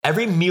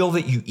every meal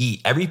that you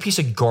eat, every piece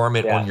of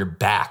garment on your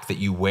back that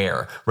you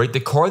wear, right? The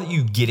car that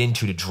you get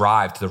into to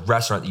drive to the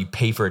restaurant that you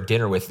pay for a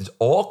dinner with, it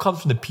all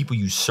comes from the people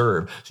you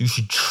serve. So you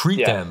should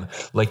treat them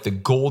like the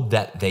gold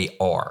that they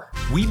are.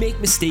 We make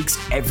mistakes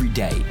every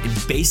day in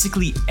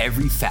basically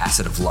every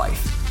facet of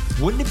life.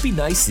 Wouldn't it be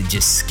nice to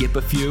just skip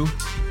a few?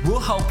 We'll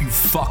help you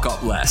fuck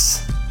up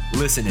less.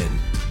 Listen in.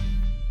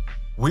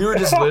 We were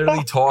just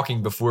literally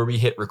talking before we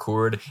hit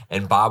record,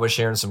 and Bob was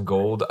sharing some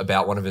gold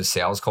about one of his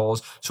sales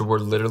calls. So we're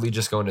literally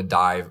just going to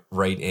dive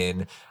right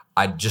in.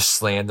 I just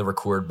slammed the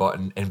record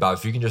button. And Bob,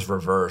 if you can just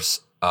reverse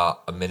a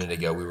minute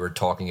ago, we were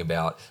talking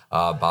about,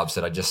 Bob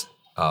said, we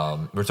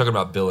were talking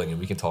about billing,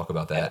 and we can talk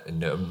about that, and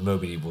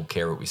nobody will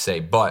care what we say.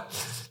 But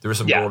there was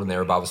some gold in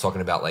there. Bob was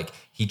talking about, like,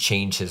 he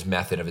changed his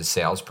method of his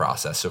sales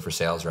process. So for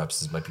sales reps,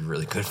 this might be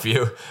really good for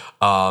you.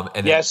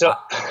 And then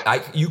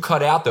you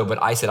cut out though,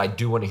 but I said I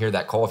do want to hear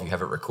that call if you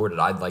have it recorded.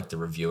 I'd like to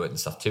review it and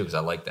stuff too, because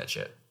I like that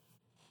shit.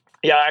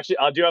 Yeah, actually,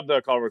 I do have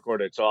the call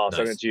recorded, so I'll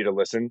send it to you to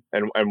listen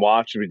and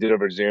watch. We did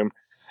over Zoom.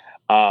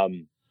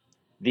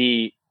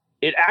 It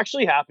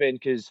actually happened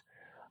because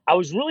I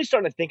was really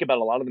starting to think about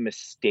a lot of the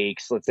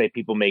mistakes, let's say,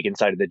 people make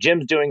inside of the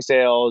gyms doing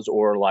sales,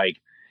 or like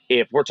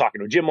if we're talking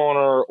to a gym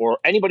owner or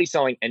anybody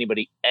selling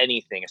anybody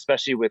anything,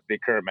 especially with the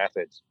current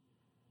methods.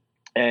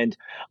 And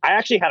I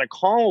actually had a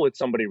call with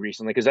somebody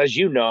recently because, as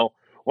you know,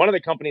 one of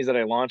the companies that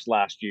I launched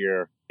last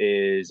year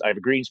is I have a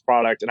greens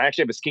product, and I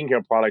actually have a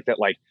skincare product that,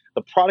 like,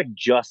 the product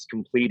just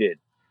completed,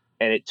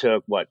 and it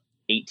took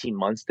 18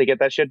 months to get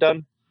that shit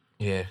done.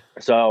 Yeah.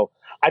 So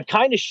I've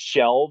kind of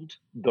shelved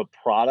the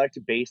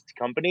product-based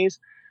companies,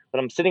 but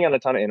I'm sitting on a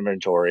ton of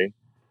inventory.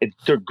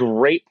 It's a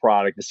great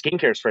product. The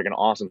skincare is freaking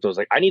awesome. So I was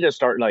like, I need to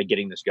start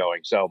getting this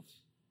going. So,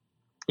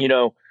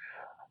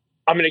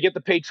 I'm going to get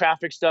the paid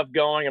traffic stuff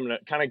going. I'm going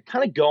to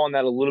kind of go on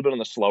that a little bit on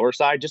the slower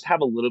side, just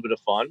have a little bit of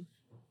fun.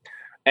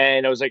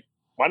 And I was like,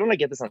 why don't I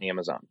get this on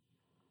Amazon?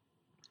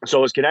 So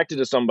I was connected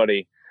to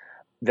somebody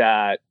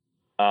that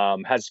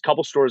has a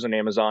couple stores on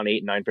Amazon, 8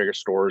 and 9 figure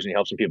stores, and he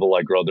helps some people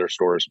grow their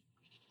stores.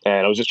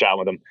 And I was just chatting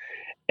with him,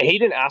 and he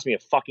didn't ask me a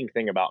fucking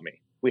thing about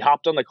me. We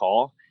hopped on the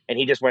call, and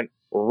he just went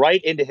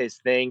right into his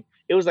thing.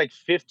 It was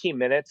 15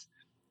 minutes,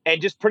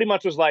 and just pretty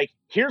much was like,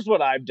 here's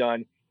what I've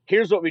done.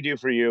 Here's what we do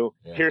for you.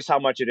 Yeah. Here's how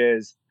much it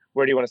is.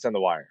 Where do you want to send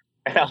the wire?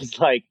 And I was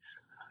like,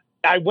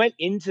 I went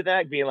into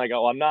that being like,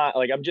 oh,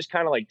 I'm just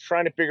kind of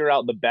trying to figure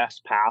out the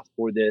best path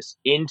for this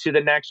into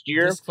the next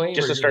year. Disclaimer,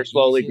 just to start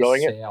slowly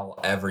growing it.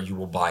 Ever you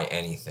will buy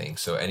anything.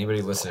 So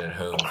anybody listening at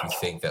home, if you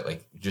think that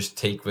just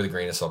take with a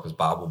grain of salt, because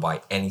Bob will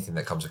buy anything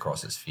that comes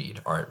across his feed.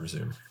 All right,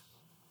 resume.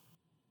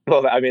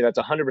 Well, I mean, that's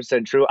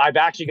 100% true. I've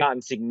actually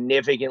gotten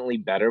significantly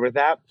better with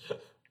that.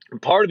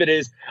 Part of it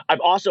is I've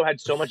also had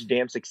so much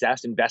damn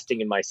success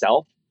investing in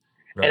myself.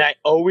 Right. And I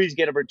always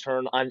get a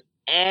return on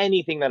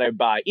anything that I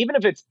buy. Even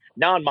if it's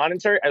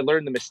non-monetary, I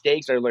learned the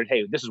mistakes. I learned,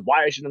 hey, this is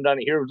why I shouldn't have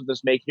done it. Here's what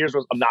this makes. Here's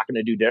what I'm not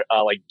going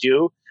to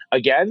do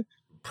again.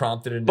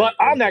 Prompted. But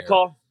on that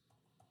call,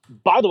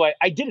 by the way,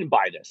 I didn't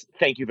buy this.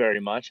 Thank you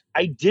very much.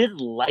 I did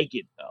like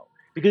it, though,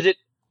 because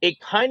it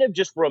kind of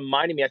just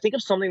reminded me, I think,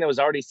 of something that was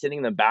already sitting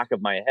in the back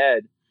of my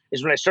head,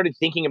 is when I started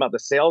thinking about the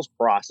sales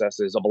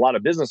processes of a lot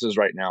of businesses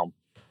right now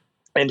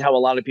and how a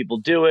lot of people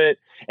do it.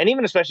 And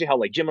even especially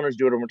how gym owners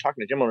do it. When we're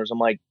talking to gym owners, I'm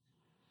like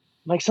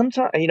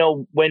sometimes,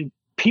 when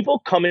people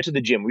come into the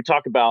gym, we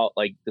talk about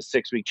the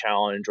 6-week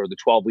challenge or the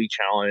 12-week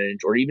challenge,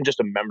 or even just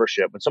a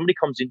membership. When somebody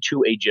comes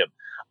into a gym,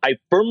 I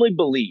firmly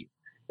believe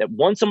that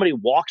once somebody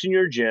walks in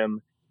your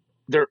gym,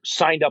 they're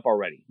signed up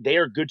already. They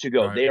are good to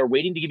go. Right. They are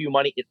waiting to give you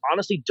money. It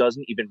honestly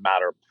doesn't even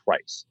matter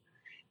price.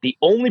 The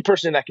only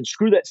person that can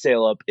screw that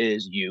sale up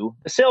is you,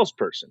 the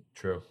salesperson.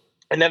 True.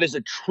 And that is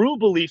a true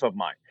belief of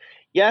mine.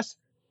 Yes,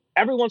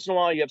 every once in a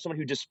while you have someone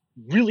who just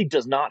really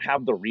does not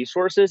have the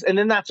resources, and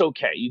then that's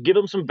okay. You give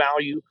them some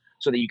value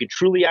so that you can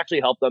truly actually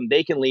help them.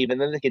 They can leave,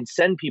 and then they can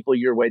send people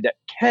your way that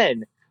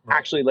can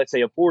actually, let's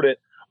say, afford it.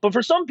 But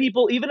for some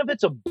people, even if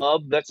it's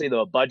above, let's say,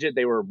 the budget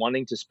they were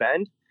wanting to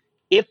spend,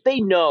 if they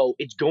know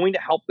it's going to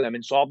help them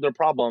and solve their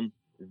problem,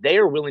 they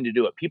are willing to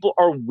do it. People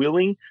are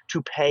willing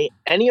to pay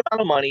any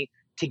amount of money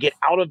to get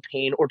out of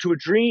pain or to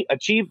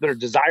achieve their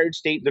desired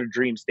state, their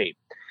dream state.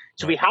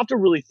 So we have to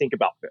really think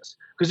about this,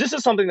 because this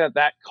is something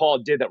that call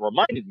did that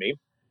reminded me.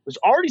 Was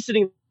already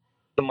sitting,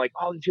 I'm like,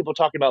 all these people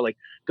talking about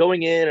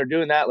going in or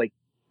doing that.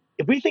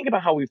 If we think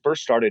about how we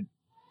first started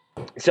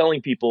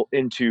selling people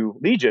into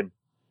Legion,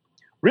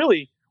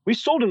 really, we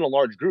sold into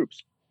large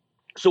groups.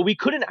 So we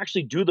couldn't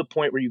actually do the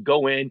point where you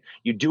go in,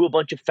 you do a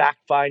bunch of fact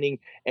finding,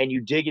 and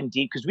you dig in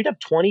deep, because we'd have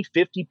 20,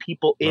 50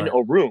 people in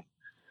a room.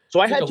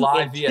 So it's I had to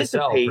live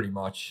anticipate. VSL pretty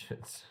much.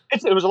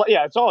 It was a lot.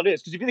 Yeah, it's all it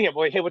is. Because if you think of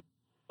hey, what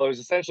it was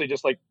essentially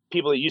just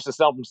people that used to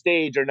sell from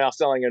stage are now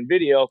selling on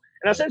video,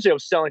 and essentially I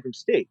was selling from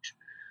stage.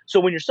 So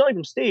when you're selling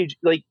from stage,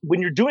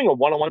 when you're doing a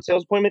one-on-one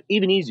sales appointment,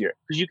 even easier,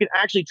 because you can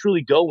actually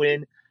truly go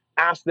in,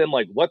 ask them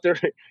what they're,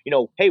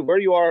 hey, where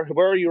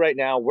are you right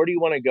now? Where do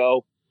you want to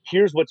go?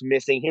 Here's what's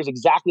missing. Here's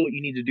exactly what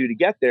you need to do to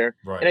get there.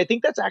 Right. And I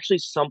think that's actually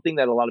something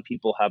that a lot of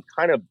people have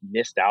kind of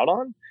missed out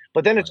on.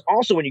 But then it's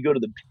also when you go to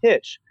the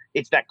pitch,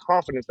 it's that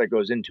confidence that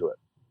goes into it.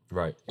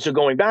 Right. So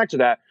going back to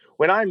that,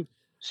 when I'm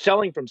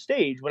selling from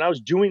stage, when I was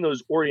doing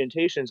those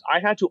orientations, I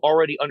had to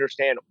already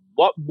understand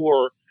what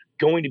were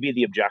going to be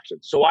the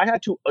objections. So I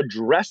had to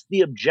address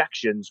the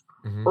objections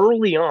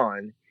early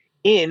on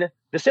in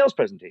the sales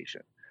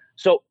presentation.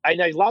 So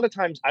a lot of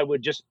times I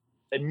would just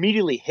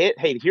immediately hit,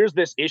 hey, here's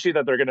this issue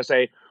that they're going to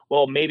say,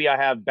 well, maybe I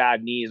have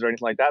bad knees or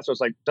anything like that. So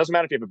it's like, doesn't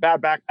matter if you have a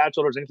bad back, bad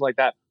shoulders, anything like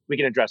that, we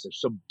can address it.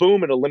 So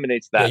boom, it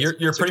eliminates that. Yeah,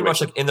 you're pretty much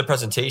like in the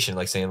presentation,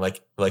 like saying like,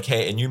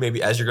 hey, and you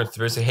maybe as you're going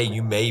through, say, hey,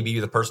 you may be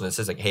the person that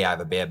says like, hey, I have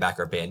a bad back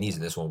or bad knees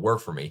and this won't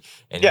work for me.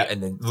 And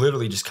and then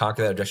literally just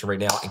conquer that objection right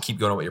now and keep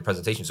going on with your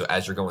presentation. So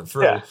as you're going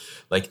through,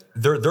 like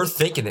they're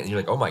thinking it and you're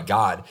like, oh my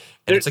God.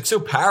 And it's like so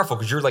powerful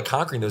because you're like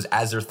conquering those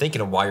as they're thinking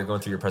them while you're going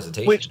through your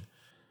presentation.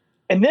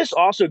 And this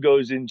also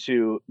goes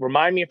into,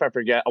 remind me if I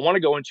forget, I want to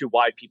go into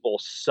why people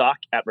suck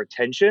at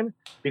retention,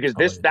 because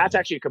that's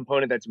actually a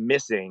component that's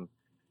missing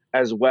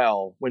as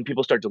well when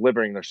people start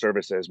delivering their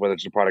services, whether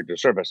it's a product or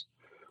service.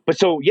 But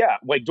so,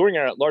 like during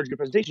a large group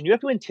presentation, you have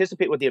to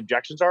anticipate what the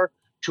objections are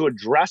to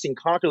address and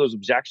conquer those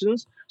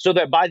objections so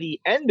that by the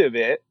end of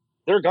it,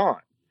 they're gone.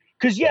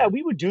 Because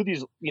we would do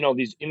these,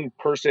 these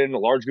in-person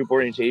large group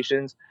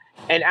orientations.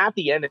 And at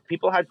the end, if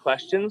people had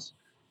questions,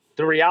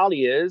 the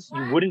reality is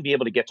you wouldn't be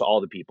able to get to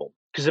all the people.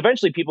 Because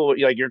eventually people,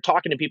 like you're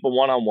talking to people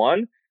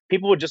one-on-one,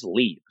 people would just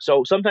leave.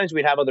 So sometimes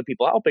we'd have other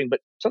people helping,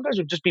 but sometimes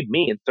it would just be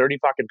me and 30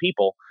 fucking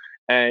people.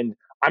 And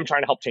I'm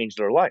trying to help change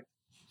their life.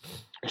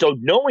 So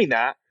knowing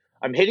that,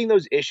 I'm hitting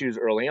those issues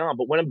early on.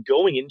 But when I'm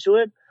going into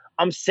it,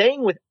 I'm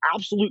saying with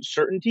absolute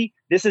certainty,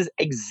 this is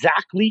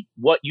exactly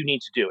what you need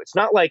to do. It's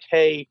not like,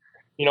 hey,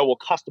 we'll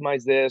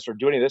customize this or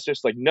do any of this.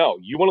 Just like, no,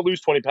 you want to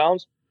lose 20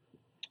 pounds?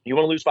 You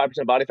want to lose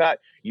 5% body fat?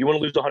 You want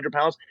to lose 100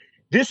 pounds?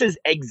 This is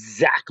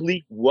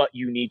exactly what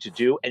you need to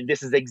do. And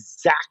this is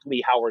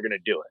exactly how we're going to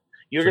do it.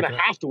 You're going to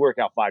have to work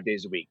out 5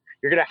 days a week.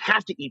 You're going to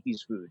have to eat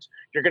these foods.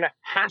 You're going to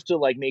have to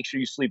make sure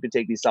you sleep and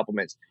take these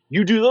supplements.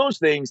 You do those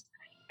things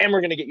and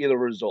we're going to get you the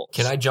results.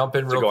 Can I jump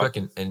in real quick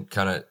and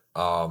kind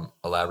of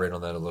elaborate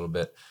on that a little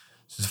bit?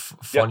 It's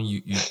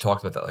funny you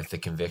talked about that, like the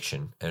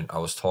conviction. And I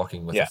was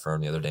talking with a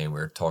firm the other day and we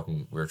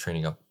were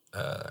training up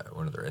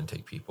one of their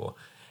intake people.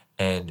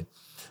 And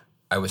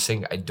I was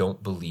saying, I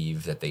don't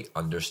believe that they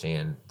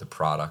understand the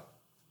product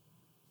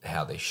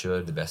how they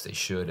should, the best they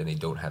should, and they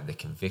don't have the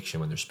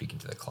conviction when they're speaking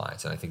to the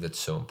clients. And I think that's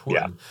so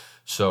important.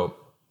 So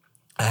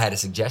I had a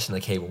suggestion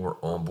like, hey, when we're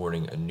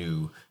onboarding a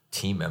new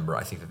team member,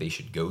 I think that they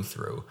should go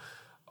through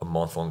a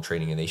month-long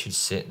training and they should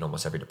sit in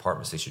almost every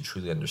department. So they should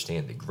truly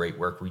understand the great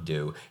work we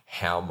do,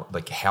 how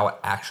it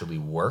actually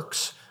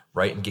works,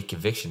 right? And get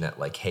conviction that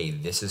like, hey,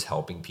 this is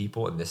helping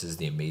people and this is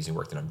the amazing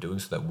work that I'm doing,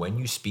 so that when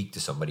you speak to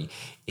somebody,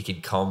 it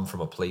can come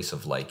from a place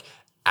of like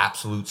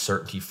absolute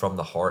certainty from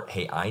the heart.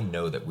 Hey, I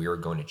know that we are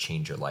going to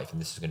change your life and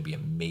this is going to be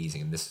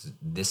amazing and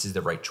this is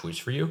the right choice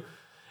for you.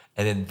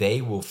 And then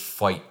they will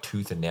fight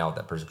tooth and nail with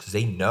that person because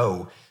they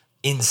know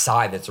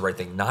inside that's the right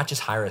thing. Not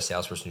just hire a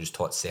salesperson who's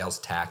taught sales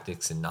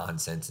tactics and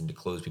nonsense and to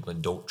close people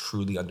and don't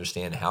truly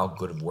understand how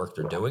good of work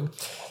they're doing,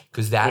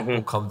 because that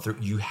will come through.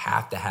 You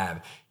have to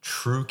have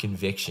true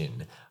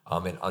conviction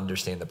and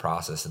understand the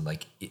process. And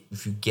like,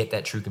 if you get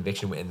that true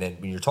conviction, and then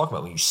when you're talking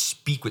about when you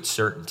speak with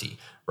certainty,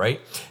 right?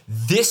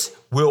 This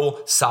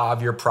will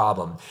solve your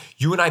problem.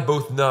 You and I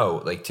both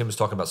know, like Tim was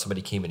talking about,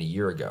 somebody came in a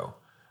year ago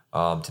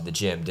to the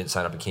gym, didn't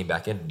sign up and came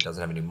back in and doesn't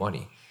have any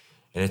money.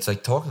 And it's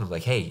like talking to them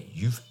like, hey,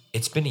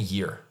 it's been a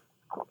year.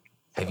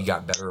 Have you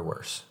gotten better or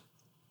worse?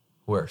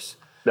 Worse.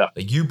 Yeah.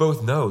 Like we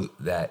both know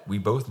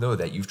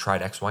that you've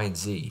tried X, Y, and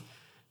Z.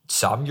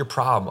 Solving your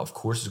problem, of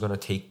course, is going to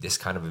take this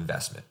kind of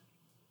investment,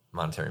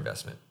 monetary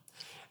investment.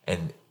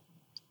 And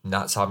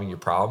not solving your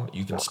problem,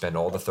 you can spend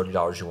all the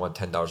 $30 you want,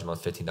 $10 a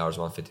month, $15 a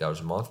month, $50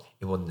 a month.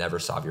 It will never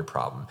solve your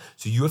problem.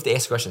 So you have to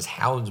ask questions,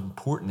 how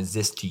important is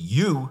this to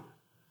you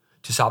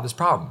to solve this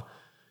problem?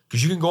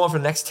 Because you can go on for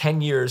the next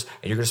 10 years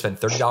and you're going to spend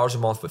 $30 a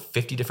month with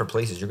 50 different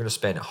places. You're going to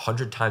spend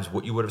 100 times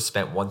what you would have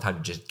spent one time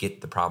to just get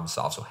the problem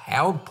solved. So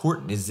how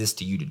important is this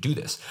to you to do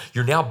this?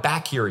 You're now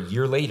back here a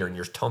year later and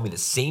you're telling me the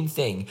same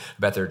thing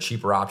about there are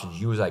cheaper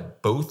options. You as I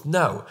both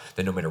know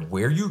that no matter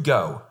where you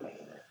go,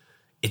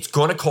 it's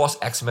going to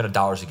cost X amount of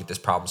dollars to get this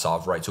problem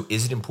solved, right? So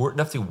is it important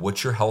enough to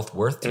what's your health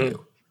worth to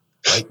you?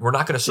 Right? We're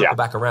not going to circle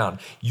back around.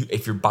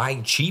 If you're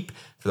buying cheap,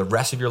 for the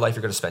rest of your life,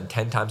 you're going to spend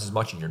 10 times as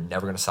much and you're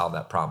never going to solve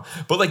that problem.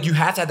 But like, you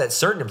have to have that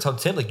certainty. I'm telling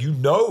Tim, like,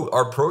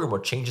 our program will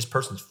change this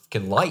person's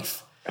fucking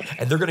life.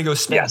 And they're going to go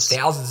spend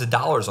thousands of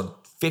dollars on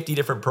 50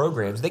 different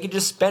programs. They can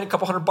just spend a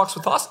couple $100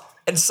 with us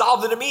and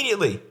solve it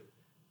immediately.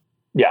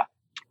 Yeah.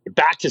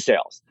 Back to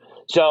sales.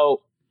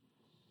 So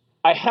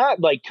I had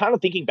kind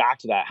of thinking back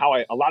to that, how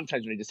a lot of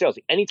times when I did sales,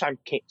 anytime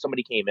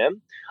somebody came in,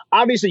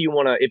 obviously you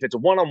want to, if it's a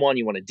one-on-one,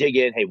 you want to dig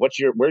in. Hey, where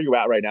are you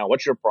at right now?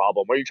 What's your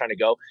problem? Where are you trying to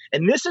go?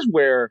 And this is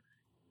where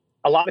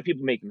a lot of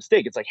people make a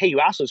mistake. It's like, hey,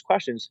 you ask those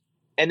questions.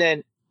 And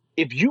then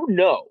if you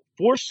know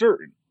for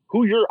certain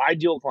who your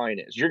ideal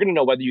client is. You're going to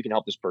know whether you can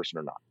help this person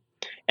or not.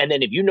 And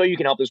then if you know you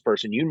can help this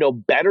person, you know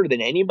better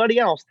than anybody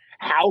else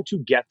how to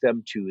get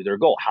them to their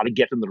goal, how to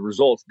get them the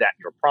results that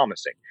you're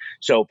promising.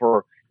 So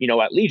for,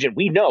 at Legion,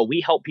 we know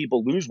we help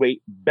people lose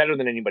weight better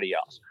than anybody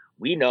else.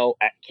 We know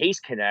at Case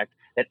Connect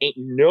that ain't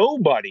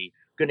nobody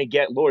going to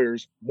get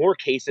lawyers more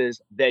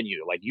cases than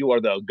you. Like, you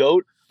are the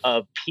GOAT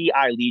of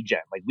PI lead gen.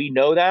 Like, we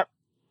know that.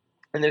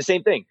 And then the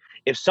same thing,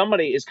 if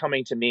somebody is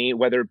coming to me,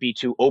 whether it be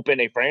to open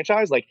a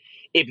franchise, like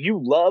if you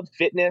love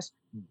fitness,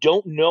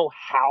 don't know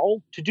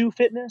how to do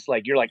fitness,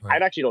 like you're like,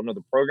 right. I actually don't know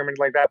the programming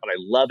like that, but I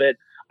love it.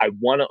 I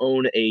want to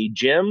own a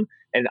gym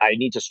and I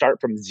need to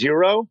start from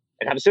zero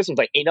and have a system.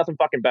 Like, ain't nothing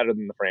fucking better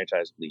than the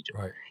franchise Legion.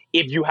 Right.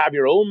 If you have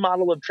your own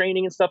model of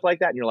training and stuff like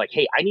that, and you're like,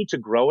 hey, I need to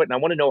grow it and I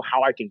want to know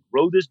how I can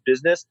grow this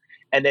business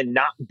and then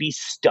not be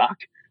stuck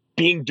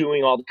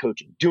doing all the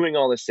coaching, doing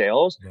all the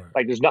sales, right.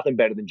 Like there's nothing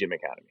better than Gym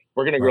Academy.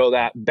 We're going to grow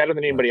that better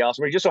than anybody else.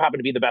 And we just so happen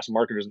to be the best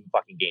marketers in the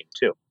fucking game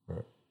too.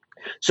 Right.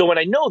 So when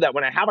I know that,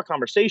 when I have a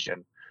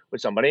conversation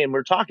with somebody and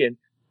we're talking,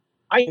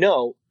 I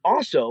know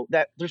also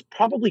that there's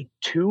probably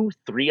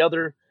 2-3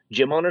 other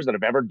gym owners that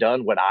have ever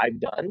done what I've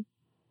done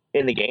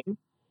in the game.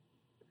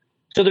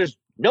 So there's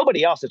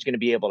nobody else that's going to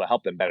be able to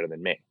help them better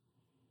than me.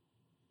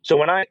 So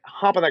when I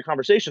hop on that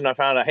conversation, I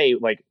found out, hey,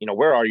 like,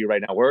 where are you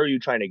right now? Where are you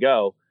trying to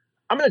go?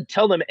 I'm going to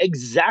tell them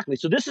exactly.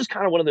 So this is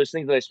kind of one of those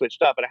things that I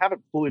switched up, and I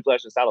haven't fully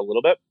fleshed this out a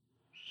little bit.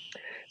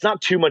 It's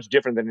not too much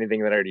different than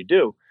anything that I already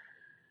do,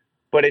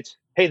 but it's,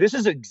 hey, this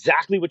is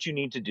exactly what you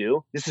need to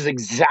do. This is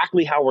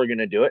exactly how we're going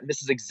to do it. And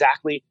this is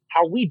exactly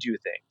how we do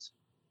things,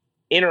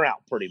 in or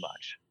out, pretty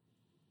much.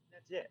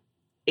 That's it.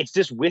 It's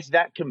just with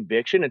that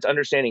conviction, it's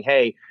understanding,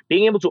 hey,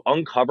 being able to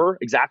uncover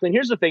exactly. And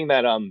here's the thing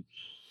that,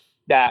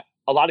 that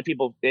a lot of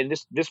people, and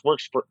this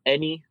works for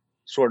any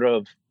sort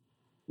of,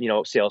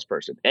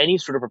 salesperson, any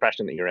sort of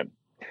profession that you're in.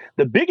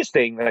 The biggest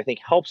thing that I think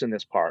helps in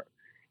this part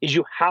is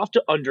you have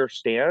to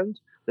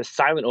understand the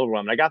silent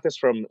overwhelm. And I got this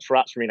from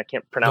Sarat Serene. I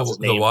can't pronounce his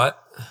name. The what?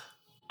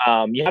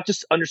 You have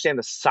to understand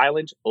the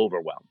silent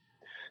overwhelm.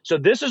 So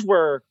this is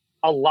where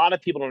a lot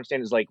of people don't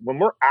understand is like, when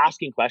we're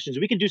asking questions,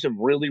 we can do some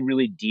really,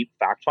 really deep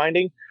fact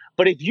finding.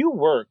 But if you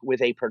work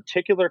with a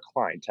particular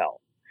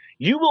clientele,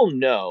 you will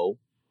know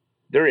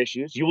their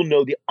issues. You will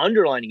know the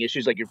underlying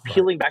issues. Like, you're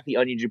peeling back the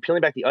onions. You're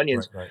peeling back the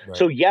onions. Right.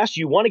 So yes,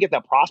 you want to get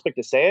that prospect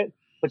to say it,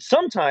 but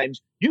sometimes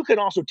you can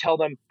also tell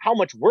them how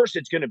much worse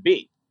it's going to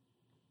be.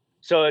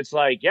 So it's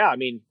like, yeah, I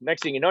mean,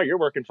 next thing you know, you're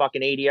working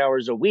fucking 80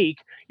 hours a week.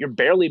 You're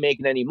barely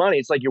making any money.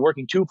 It's like you're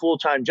working 2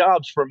 full-time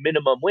jobs for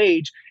minimum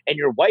wage, and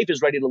your wife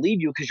is ready to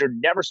leave you because you're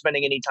never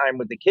spending any time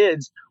with the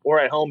kids, or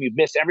at home you've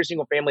missed every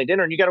single family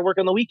dinner and you got to work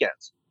on the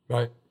weekends.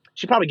 Right.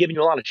 She's probably giving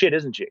you a lot of shit,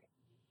 isn't she?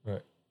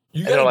 Right.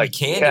 You gotta be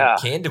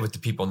candid with the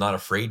people, not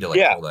afraid to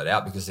pull that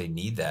out, because they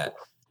need that.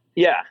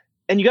 Yeah.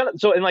 And you gotta,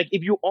 so, and like,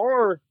 if you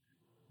are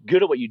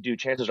good at what you do,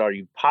 chances are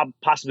you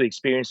possibly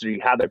experienced it, or you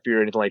have that fear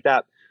or anything like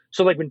that.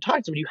 So like, when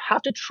talking to somebody, you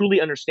have to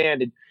truly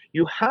understand it.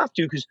 You have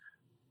to, because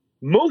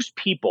most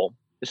people,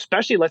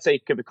 especially let's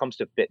say if it comes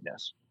to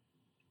fitness,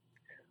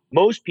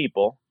 most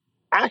people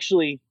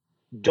actually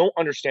don't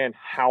understand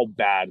how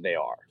bad they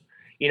are.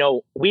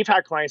 We've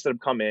had clients that have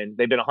come in,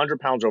 they've been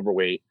 100 pounds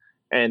overweight,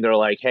 and they're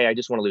like, hey, I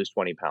just want to lose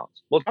 20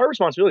 pounds. Well, our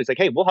responsibility is like,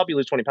 hey, we'll help you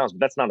lose 20 pounds,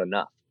 but that's not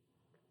enough.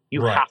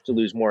 You have to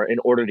lose more in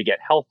order to get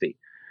healthy.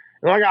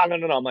 And I'm like, oh,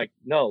 no. I'm like,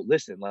 no,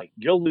 listen, like,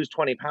 you'll lose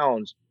 20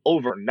 pounds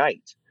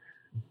overnight,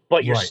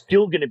 but you're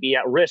still going to be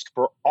at risk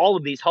for all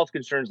of these health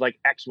concerns like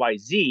X, Y,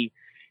 Z,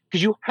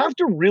 because you have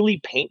to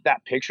really paint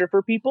that picture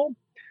for people.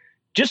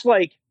 Just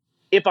like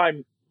if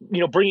I'm,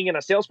 bringing in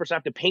a salesperson, I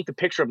have to paint the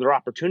picture of their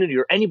opportunity,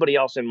 or anybody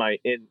else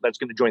that's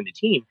going to join the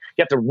team.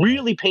 You have to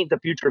really paint the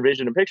future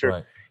vision and picture.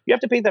 Right. You have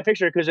to paint that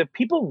picture, because if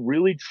people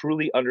really,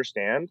 truly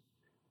understood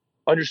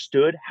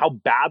how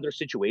bad their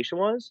situation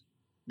was,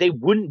 they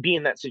wouldn't be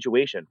in that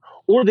situation,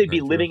 or they'd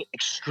be living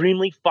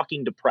extremely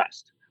fucking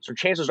depressed. So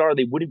chances are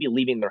they wouldn't be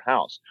leaving their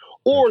house,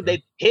 or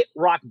they've hit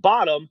rock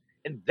bottom,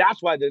 and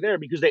that's why they're there,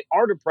 because they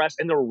are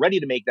depressed and they're ready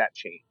to make that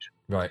change.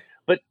 Right.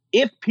 But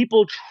if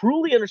people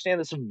truly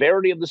understand the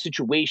severity of the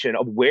situation,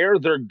 of where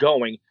they're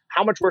going,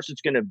 how much worse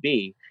it's going to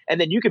be, and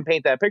then you can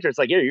paint that picture. It's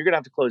like, yeah, you're going to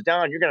have to close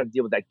down. You're going to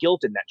deal with that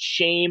guilt and that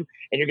shame,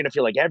 and you're going to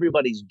feel like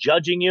everybody's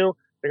judging you.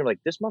 They're going to be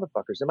like, this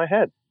motherfucker's in my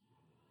head.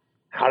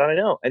 How did I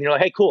know? And you're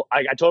like, hey, cool.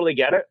 I totally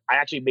get it. I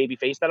actually maybe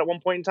faced that at one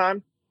point in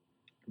time.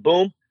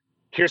 Boom.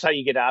 Here's how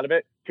you get out of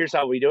it. Here's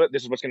how we do it.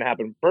 This is what's going to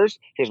happen first.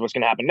 Here's what's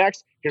going to happen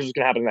next. Here's what's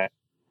going to happen next.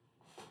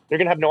 They're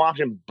going to have no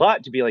option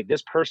but to be like,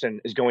 this person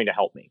is going to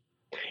help me.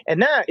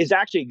 And that is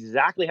actually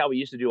exactly how we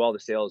used to do all the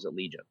sales at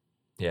Legion.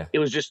 Yeah. It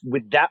was just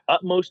with that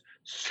utmost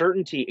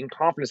certainty and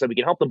confidence that we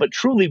can help them. But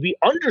truly, we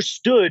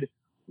understood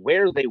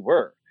where they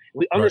were.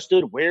 We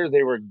understood where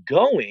they were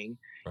going.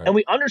 And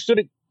we understood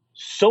it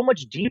so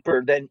much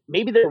deeper than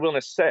maybe they're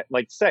willing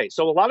to say.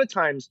 So a lot of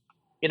times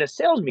in a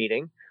sales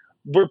meeting,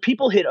 where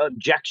people hit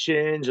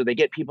objections, or they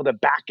get people to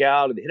back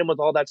out, or they hit them with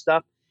all that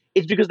stuff,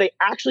 it's because they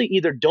actually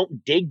either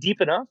don't dig deep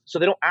enough, so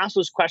they don't ask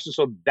those questions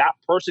so that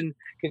person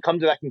can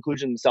come to that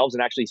conclusion themselves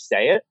and actually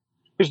say it.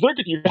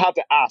 Because you have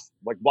to ask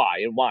like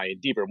why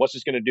and deeper, what's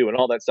this going to do and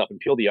all that stuff and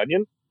peel the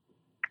onion.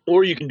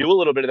 Or you can do a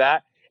little bit of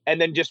that and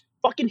then just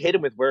fucking hit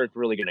them with where it's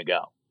really going to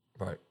go.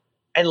 Right.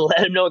 And let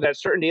them know that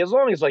certainty, as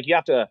long as like you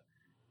have to,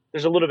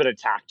 there's a little bit of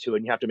tact to it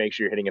and you have to make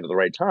sure you're hitting it at the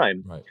right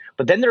time. Right.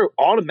 But then they're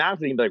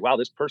automatically going to be like, wow,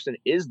 this person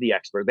is the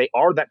expert. They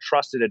are that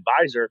trusted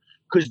advisor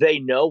because they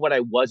know what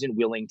I wasn't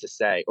willing to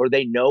say, or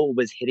they know what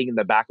was hitting in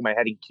the back of my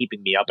head and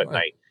keeping me up at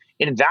night.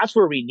 And that's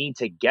where we need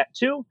to get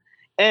to.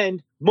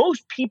 And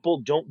most people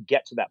don't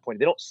get to that point.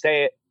 They don't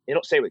say it. They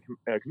don't say it with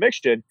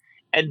conviction.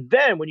 And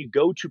then when you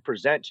go to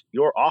present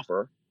your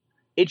offer,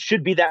 it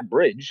should be that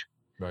bridge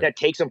that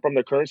takes them from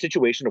their current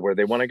situation to where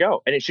they want to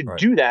go. And it should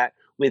do that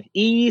with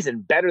ease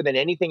and better than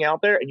anything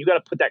out there. And you got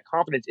to put that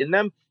confidence in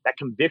them, that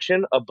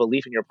conviction of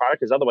belief in your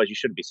product, because otherwise you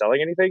shouldn't be selling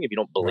anything. If you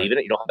don't believe in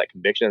it, you don't have that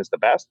conviction, it's the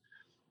best.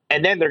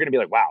 And then they're going to be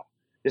like, wow,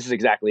 this is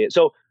exactly it.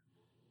 So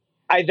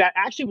that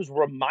actually was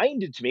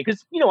reminded to me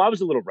because, I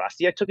was a little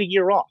rusty. I took a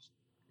year off.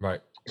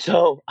 Right.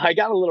 So I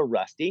got a little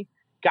rusty,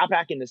 got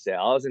back into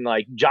sales, and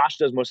like Josh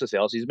does most of the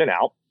sales. He's been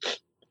out.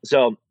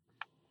 So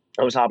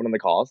I was hopping on the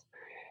calls,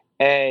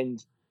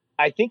 and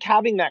I think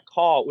having that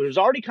call, it was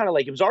already kind of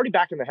like, it was already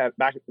back in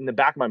the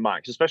back of my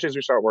mind, especially as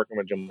we start working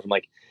with Jim. I'm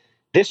like,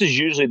 this is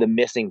usually the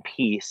missing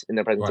piece in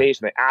the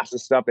presentation. They ask the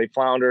stuff, they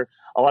flounder.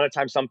 A lot of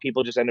times, some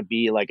people just end up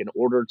being like an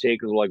order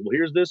taker, like, well,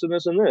 here's this and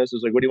this and this.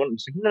 It's like, what do you want?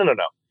 It's like, no.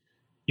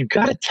 You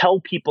got to tell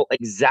people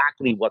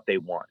exactly what they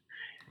want.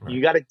 Right.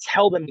 You got to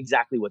tell them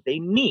exactly what they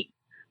need.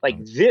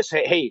 Like this,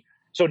 hey,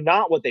 so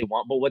not what they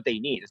want, but what they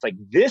need. It's like,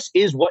 this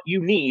is what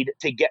you need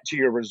to get to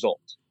your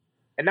result.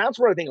 And that's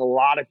where I think a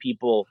lot of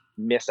people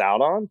miss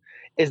out on,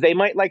 is they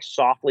might like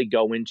softly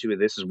go into,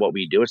 this is what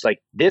we do. It's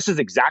like, this is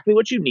exactly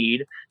what you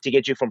need to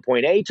get you from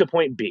point A to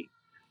point B.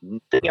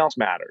 Nothing else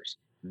matters.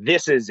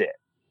 This is it.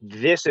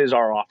 This is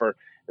our offer.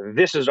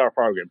 This is our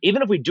program.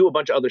 Even if we do a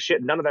bunch of other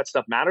shit, none of that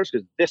stuff matters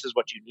because this is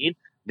what you need,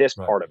 this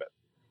part of it.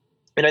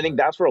 And I think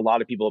that's where a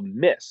lot of people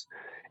miss.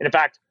 And in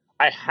fact,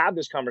 I had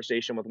this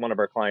conversation with one of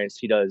our clients.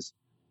 He does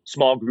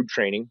small group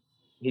training.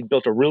 He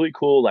built a really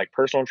cool like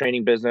personal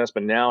training business,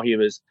 but now he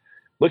was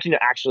looking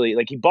to actually,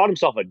 like, he bought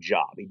himself a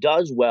job. He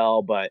does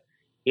well, but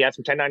he had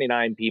some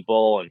 1099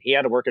 people and he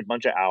had to work a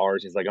bunch of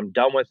hours. He's like, I'm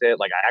done with it.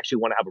 Like, I actually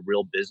want to have a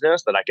real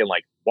business that I can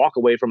like walk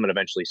away from and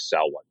eventually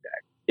sell one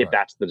day, if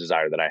that's the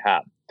desire that I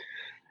have.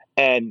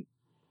 And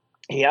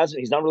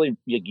he's not really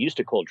used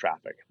to cold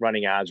traffic,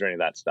 running ads or any of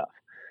that stuff.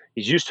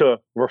 He's used to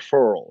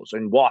referrals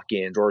and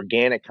walk-ins or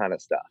organic kind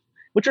of stuff,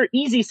 which are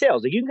easy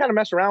sales. Like, you can kind of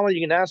mess around with it.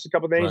 You can ask a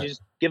couple of things. You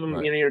just give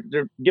them,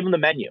 give them the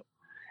menu,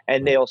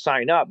 and they'll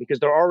sign up because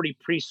they're already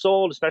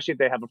pre-sold, especially if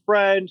they have a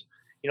friend,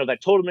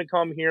 that told them to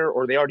come here,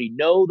 or they already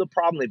know the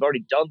problem. They've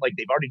already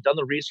done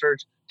the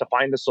research to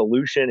find the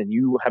solution, and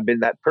you have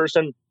been that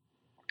person.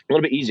 A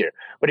little bit easier.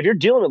 But if you're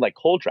dealing with like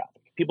cold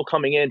traffic, people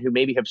coming in who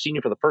maybe have seen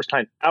you for the first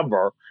time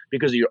ever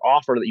because of your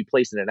offer that you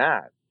placed in an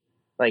ad,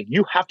 like,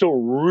 you have to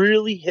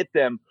really hit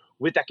them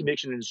with that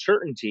conviction and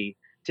certainty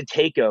to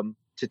take them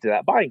to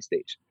that buying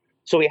stage.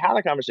 So we had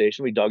a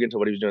conversation. We dug into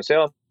what he was doing in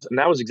sales, and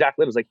that was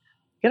exactly it. It was like,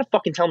 you got to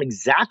fucking tell them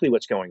exactly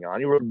what's going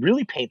on. You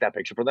really paint that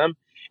picture for them,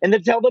 and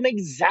then tell them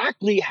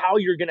exactly how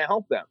you're going to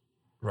help them.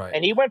 Right.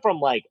 And he went from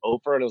like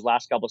over in his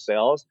last couple of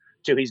sales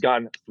to he's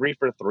gone 3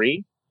 for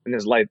 3 in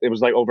his life. It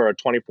was like over a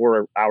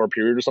 24-hour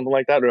period or something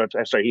like that. Or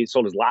sorry, he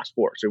sold his last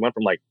 4. So he went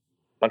from like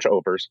a bunch of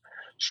overs,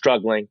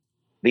 struggling,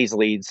 these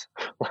leads,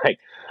 like,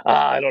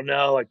 I don't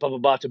know, like blah, blah,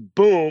 blah, to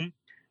boom,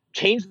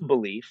 change the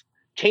belief,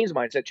 change the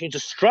mindset, change the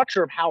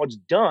structure of how it's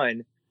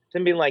done,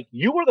 to being like,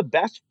 you are the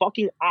best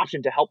fucking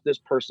option to help this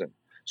person.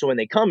 So when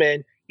they come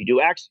in, you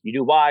do X, you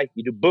do Y,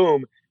 you do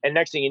boom. And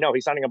next thing you know,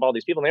 he's signing up all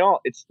these people, and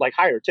it's like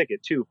higher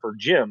ticket too for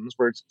gyms,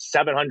 where it's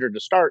 $700 to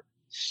start,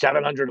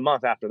 $700 a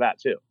month after that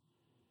too.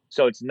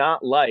 So it's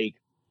not like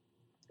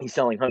he's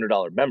selling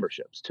 $100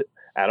 memberships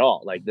at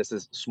all. Like, this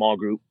is small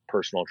group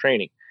personal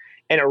training.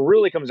 And it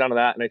really comes down to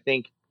that. And I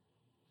think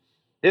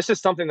this is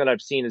something that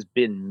I've seen has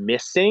been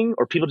missing,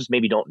 or people just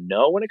maybe don't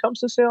know when it comes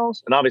to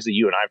sales. And obviously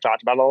you and I have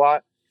talked about it a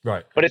lot.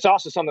 Right. But it's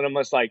also something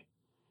almost like,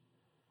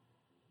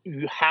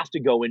 you have to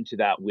go into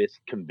that with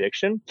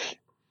conviction.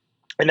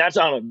 And that's,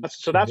 I don't know.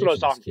 So that's what I was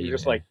talking to.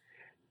 Just like,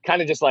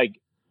 kind of just like,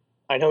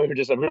 I know we were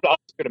just, I was going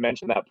to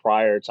mention that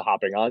prior to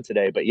hopping on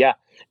today, but yeah,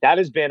 that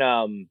has been,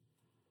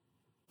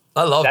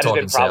 I love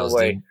talking sales,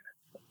 dude.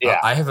 Yeah.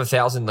 I have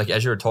 1,000, like,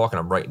 as you were talking,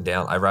 I'm writing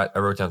down, I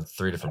wrote down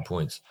 3 different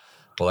points.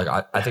 But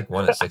like, I think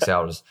one that sticks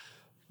out is,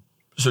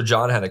 so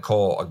John had a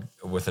call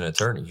with an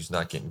attorney who's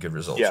not getting good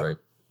results, right?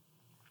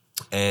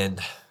 And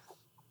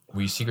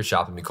we secret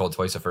shop him. He called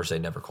twice the first day,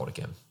 never called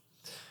again. And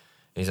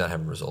he's not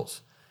having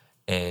results.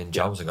 And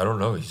John was like, I don't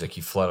know. He's like,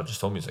 he flat out just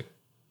told me, he's like,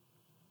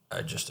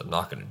 I'm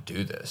not going to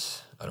do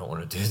this. I don't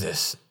want to do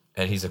this.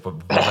 And he's like, but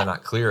was I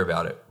not clear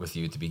about it with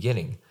you at the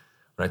beginning?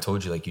 When I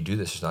told you, like, you do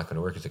this, it's not going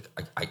to work. He's like,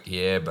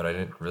 yeah, but I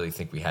didn't really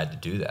think we had to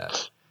do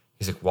that.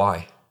 He's like,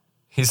 why?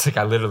 He's like,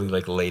 I literally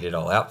like laid it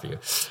all out for you.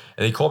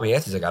 And he called me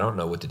after. He's like, I don't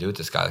know what to do with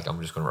this guy. Like,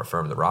 I'm just going to refer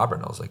him to Robert.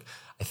 And I was like,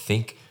 I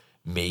think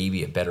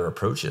maybe a better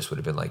approach to this would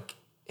have been like,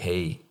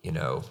 hey,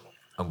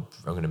 I'm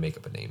going to make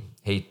up a name.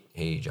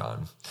 Hey,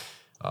 John.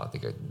 I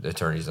think the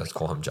attorneys, let's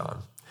call him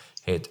John.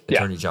 Hey,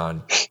 Attorney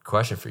John,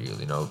 question for you.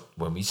 You know,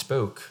 when we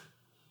spoke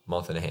a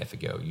month and a half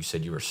ago, you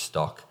said you were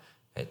stuck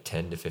at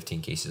 10 to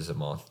 15 cases a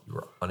month. You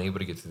were unable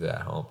to get through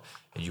that hump,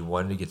 and you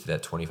wanted to get to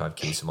that 25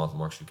 case a month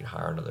mark so you can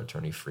hire another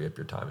attorney, free up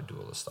your time, and do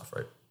all this stuff,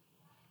 right?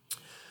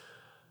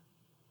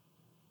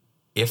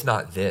 If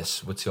not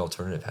this, what's the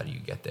alternative? How do you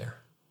get there?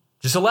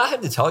 Just allow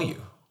him to tell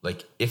you.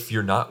 Like, if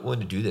you're not willing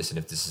to do this, and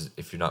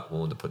if you're not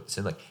willing to put this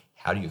in, like,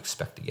 how do you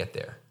expect to get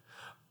there?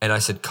 And I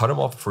said, cut him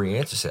off a free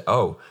answer. Say,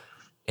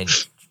 and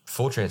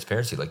full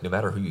transparency, like, no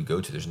matter who you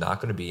go to, there's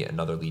not going to be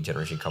another lead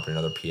generation company,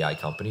 another PI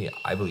company.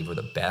 I believe we're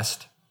the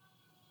best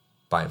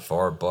by and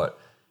far, but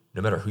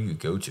no matter who you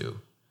go to,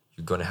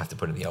 you're going to have to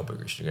put in the elbow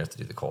grease. You're going to have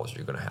to do the calls.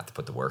 You're going to have to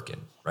put the work in,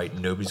 right?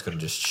 Nobody's going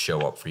to just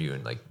show up for you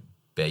and, like,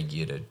 beg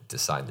you to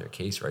decide their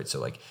case, right? So,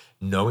 like,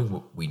 knowing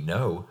what we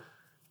know,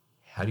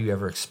 how do you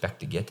ever expect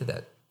to get to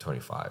that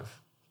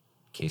 25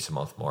 case a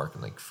month mark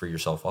and, like, free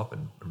yourself up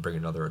and bring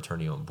another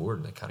attorney on board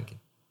and, like, kind of get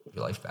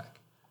your life back?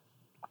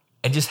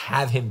 And just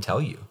have him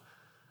tell you,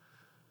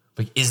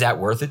 like, is that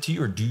worth it to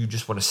you, or do you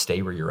just want to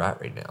stay where you're at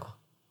right now?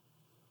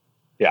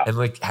 Yeah. And,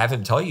 like, have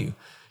him tell you,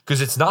 because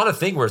it's not a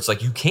thing where it's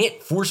like you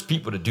can't force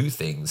people to do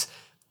things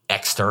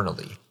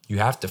externally. You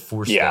have to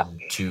force them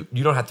to.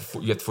 You don't have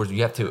to. You have to force.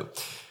 You have to,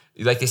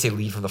 like they say,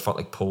 lead from the front,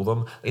 like pull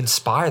them,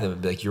 inspire them,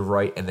 and be like, you're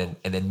right, and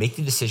then make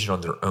the decision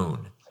on their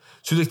own.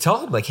 So they tell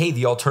them, like, hey,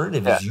 the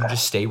alternative is you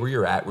just stay where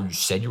you're at, where you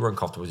said you were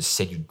uncomfortable, you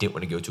said you didn't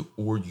want to go to,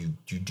 or you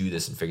do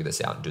this and figure this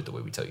out and do it the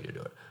way we tell you to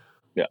do it.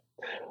 Yeah.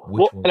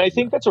 Well, and I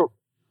think that's a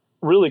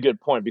really good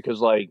point,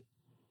 because, like,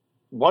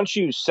 once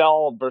you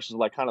sell versus,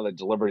 like, kind of the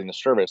delivering the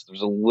service,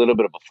 there's a little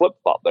bit of a flip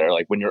flop there.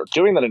 Like, when you're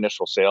doing that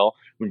initial sale,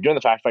 when you're doing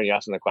the fact finding, you're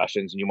asking the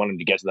questions, and you want them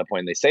to get to that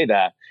point, and they say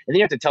that, and then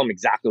you have to tell them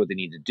exactly what they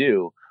need to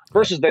do.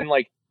 Versus then,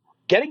 like,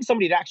 getting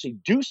somebody to actually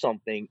do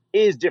something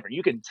is different.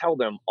 You can tell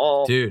them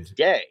all day,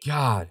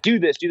 do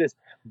this,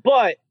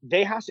 but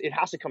it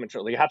has to come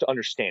internally. You have to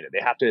understand it. They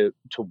have to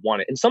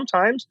want it. And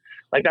sometimes,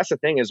 like, that's the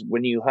thing, is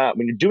when you're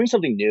doing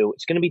something new,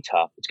 it's going to be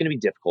tough. It's going to be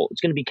difficult. It's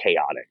going to be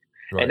chaotic.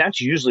 Right. And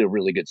that's usually a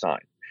really good sign.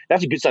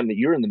 That's a good sign that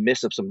you're in the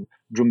midst of some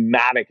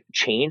dramatic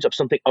change, of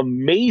something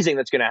amazing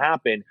that's going to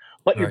happen,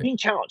 but you're being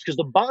challenged, because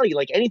the body,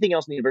 like anything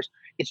else in the universe,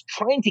 it's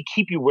trying to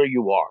keep you where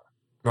you are.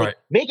 Like,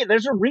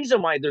 there's a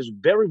reason why there's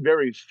very,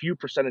 very few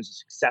percentage of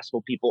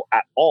successful people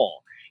at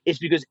all. It's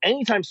because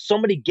anytime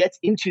somebody gets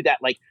into that,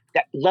 like,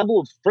 that level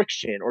of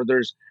friction, or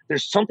there's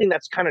something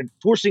that's kind of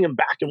forcing them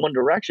back in one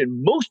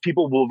direction, most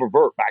people will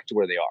revert back to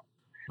where they are.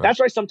 That's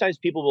why sometimes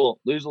people will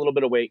lose a little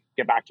bit of weight,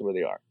 get back to where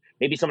they are.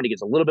 Maybe somebody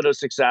gets a little bit of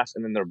success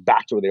and then they're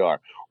back to where they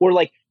are. Or,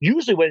 like,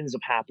 usually what ends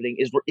up happening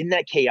is we're in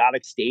that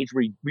chaotic stage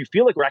where we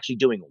feel like we're actually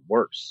doing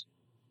worse.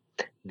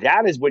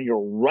 That is when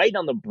you're right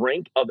on the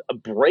brink of a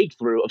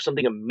breakthrough of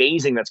something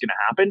amazing that's going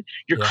to happen.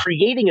 You're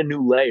creating a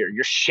new layer.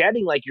 You're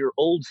shedding, like, your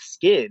old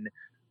skin,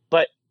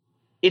 but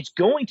it's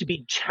going to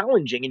be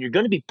challenging, and you're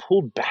going to be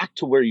pulled back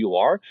to where you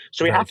are.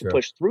 So you have to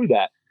push through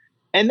that.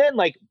 And then,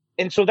 like,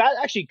 and so that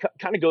actually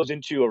kind of goes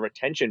into a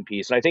retention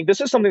piece. And I think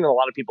this is something that a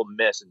lot of people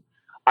miss. And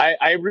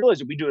I realize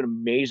that we do an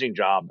amazing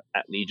job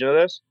at Legion of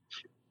this.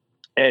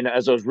 And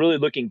as I was really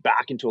looking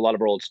back into a lot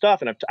of our old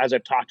stuff, and as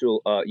I've talked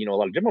to a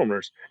lot of gym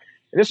owners,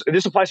 and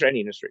this applies to any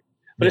industry,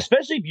 but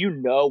especially if you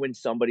know when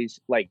somebody's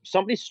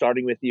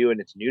starting with you and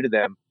it's new to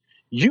them,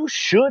 you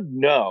should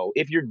know,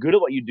 if you're good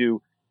at what you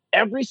do,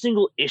 every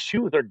single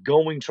issue they're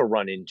going to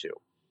run into.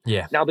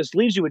 Yeah. Now, this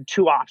leaves you with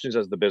two options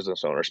as the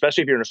business owner,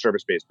 especially if you're in a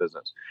service-based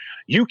business.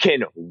 You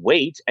can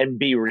wait and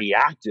be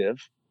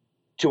reactive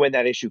to when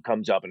that issue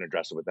comes up and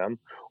address it with them,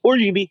 or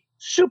you can be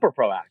super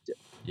proactive.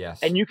 Yes.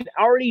 And you can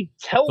already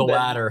tell them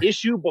the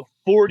issue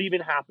before it even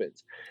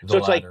happens. So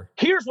it's like,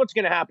 here's what's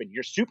going to happen.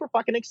 You're super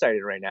fucking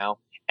excited right now,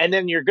 and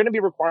then you're going to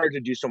be required to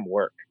do some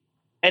work.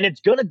 And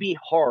it's going to be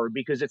hard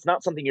because it's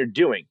not something you're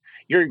doing.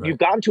 You've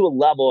gotten to a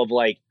level of,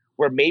 like,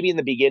 where maybe in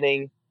the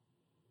beginning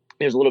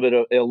there's a little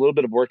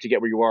bit of work to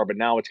get where you are, but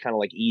now it's kind of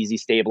like easy,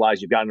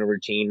 stabilized. You've gotten a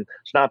routine.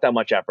 It's not that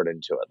much effort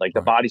into it. Like,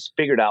 the body's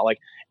figured out, like,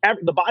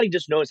 the body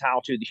just knows how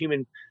to, the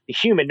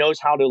human knows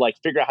how to, like,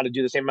 figure out how to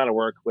do the same amount of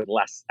work with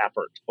less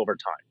effort over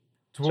time,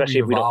 especially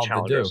if we don't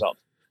challenge ourselves.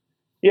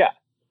 Yeah.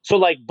 So,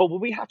 like, but what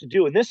we have to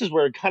do, and this is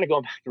where, kind of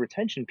going back to the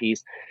retention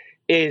piece,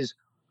 is,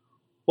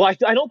 well,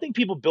 I don't think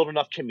people build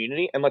enough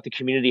community and let the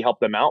community help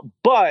them out,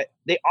 but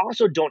they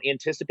also don't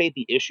anticipate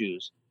the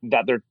issues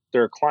that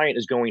their client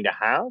is going to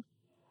have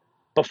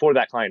before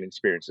that client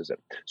experiences it.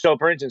 So,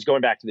 for instance,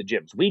 going back to the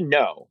gyms, we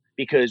know,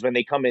 because when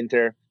they come in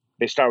there,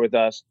 they start with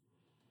us,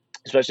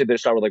 especially if they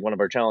start with, like, one of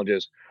our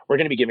challenges, we're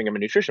going to be giving them a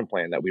nutrition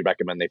plan that we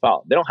recommend they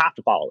follow. They don't have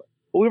to follow it,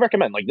 but we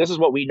recommend, like, this is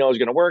what we know is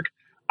going to work.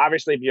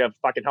 Obviously, if you have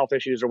fucking health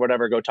issues or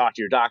whatever, go talk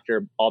to your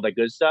doctor, all that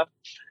good stuff.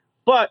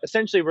 But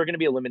essentially, we're going to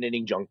be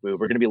eliminating junk food.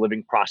 We're going to be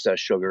eliminating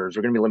processed sugars.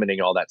 We're going to be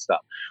eliminating all that stuff,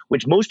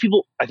 which most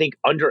people, I think,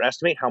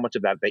 underestimate how much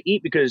of that they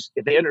eat, because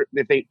if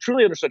they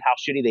truly understood how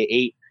shitty they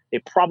ate, they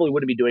probably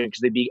wouldn't be doing it,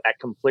 because they'd be at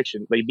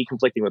confliction. They'd be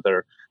conflicting with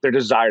their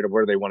desire to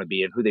where they want to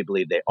be and who they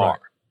believe they are.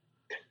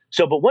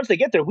 So, but once they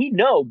get there, we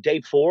know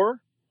day 4,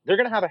 they're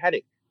going to have a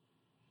headache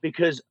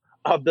because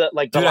of the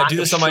like. Dude, the I do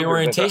this on my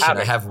orientation.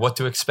 I have what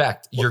to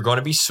expect. You're going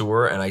to be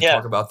sore, and I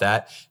talk about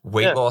that.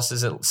 Weight loss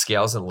isn't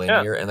scale isn't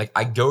linear, and like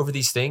I go over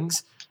these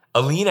things.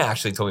 Alina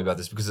actually told me about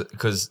this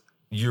because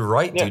you're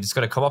right, dude. It's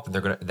going to come up,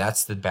 and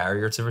that's the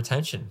barrier to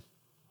retention.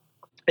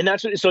 And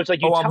that's so it's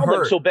like you tell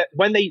them. So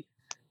when they,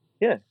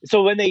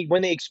 so when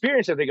they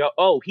experience it, they go,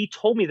 "Oh, he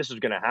told me this was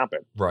going to happen."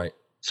 Right.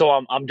 So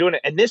I'm doing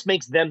it, and this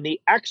makes them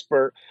the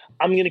expert.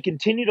 I'm going to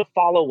continue to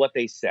follow what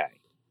they say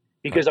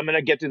because I'm going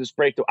to get through this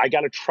breakthrough. I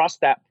got to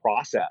trust that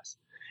process,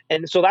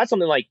 and so that's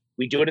something like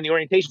we do it in the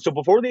orientation. So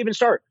before they even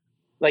start,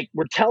 like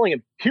we're telling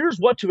them, "Here's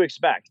what to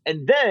expect,"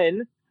 and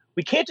then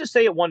we can't just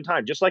say it one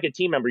time. Just like a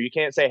team member, you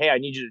can't say, "Hey, I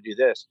need you to do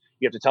this."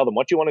 You have to tell them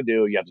what you want to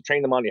do. You have to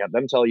train them on. You have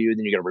them tell you.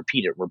 Then you got to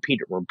repeat it,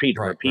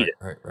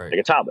 like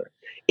a toddler.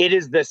 It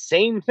is the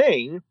same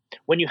thing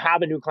when you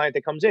have a new client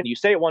that comes in. You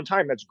say it one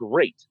time, that's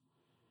great.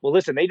 Well,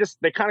 listen,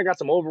 they kind of got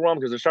some overwhelm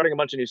because they're starting a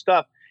bunch of new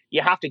stuff.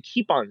 You have to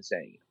keep on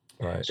saying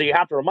it. Right. So you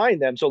have to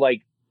remind them. So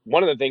like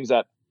one of the things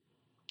that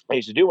I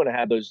used to do when I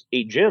had those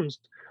 8 gyms,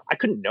 I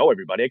couldn't know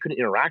everybody. I couldn't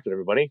interact with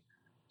everybody.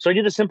 So I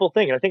did a simple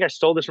thing. And I think I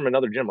stole this from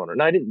another gym owner.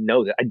 No, I didn't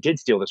know that. I did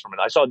steal this from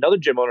I saw another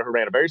gym owner who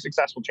ran a very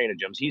successful chain of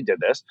gyms. He did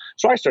this.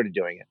 So I started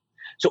doing it.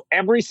 So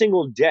every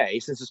single day,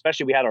 since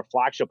especially we had our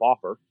flagship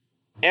offer,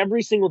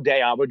 every single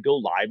day I would go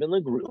live in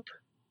the group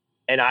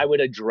and I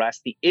would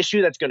address the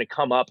issue that's going to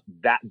come up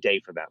that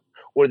day for them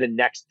or the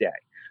next day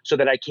so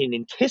that I can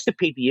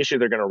anticipate the issue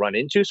they're going to run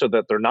into so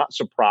that they're not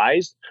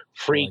surprised,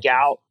 freak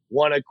out,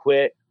 want to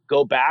quit,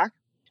 go back.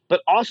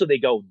 But also they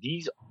go,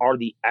 these are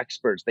the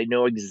experts. They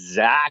know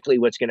exactly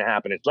what's going to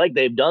happen. It's like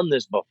they've done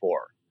this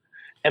before.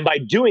 And by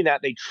doing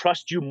that, they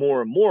trust you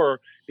more and more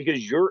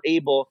because you're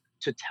able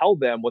to tell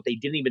them what they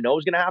didn't even know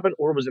was going to happen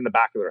or was in the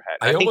back of their head.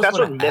 I think that's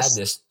what add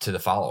this to the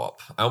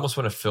follow-up. I almost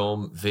want to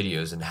film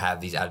videos and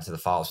have these added to the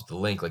follow-ups with the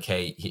link. Like,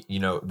 hey,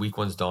 week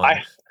 1's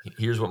done.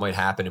 Here's what might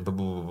happen. And boom,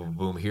 boom, boom,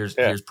 boom. Here's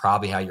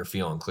probably how you're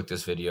feeling. Click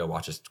this video.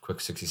 Watch this quick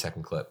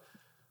 60-second clip.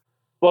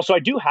 Well, so I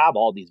do have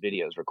all these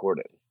videos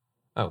recorded.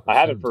 Oh, I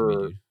have it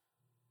for,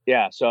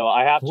 so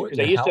I have to, because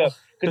I used to,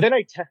 because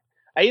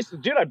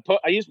then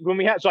when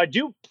we had, so I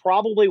do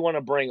probably want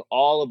to bring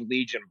all of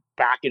Legion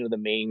back into the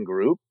main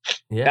group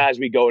as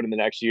we go into the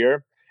next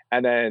year.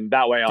 And then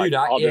that way I'll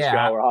just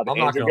go or I'll have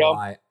Andrew go.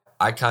 Lie.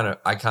 I kind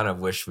of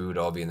wish we would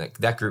all be in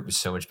that group is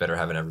so much better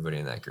having everybody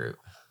in that group.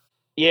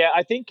 Yeah,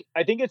 I think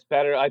it's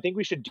better. I think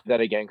we should do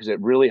that again because it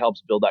really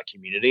helps build that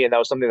community. And that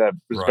was something that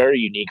was very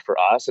unique for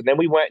us. And then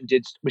we went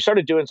and we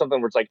started doing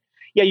something where it's like,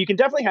 you can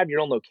definitely have your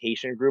own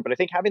location group. And I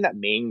think having that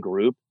main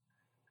group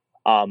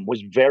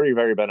was very,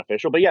 very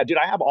beneficial. But yeah, dude,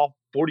 I have all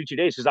 42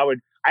 days because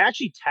I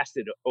actually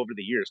tested over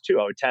the years too.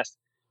 I would test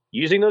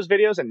using those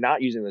videos and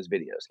not using those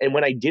videos. And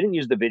when I didn't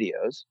use the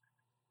videos,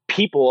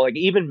 people, like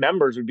even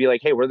members would be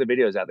like, hey, where are the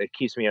videos at? That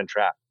keeps me on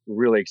track. It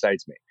really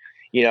excites me.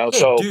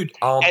 So dude,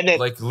 and then,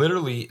 like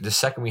literally the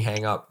second we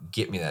hang up,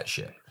 get me that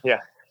shit. Yeah.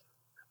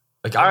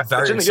 Like I'm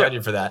very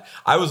excited for that.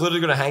 I was literally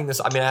going to hang this.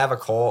 I mean, I have a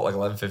call at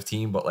like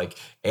 11:15, but like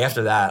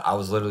after that, I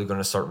was literally going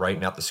to start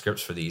writing out the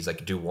scripts for these.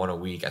 Like do one a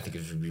week. I think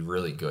it would be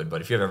really good.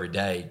 But if you have every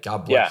day,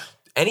 God bless. Yeah.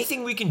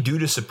 Anything we can do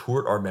to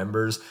support our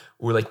members,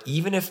 or like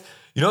even if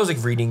I was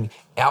like reading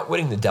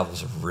Outwitting the Devil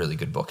is a really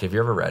good book. Have you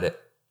ever read it?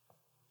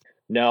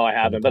 No, I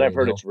haven't, but I've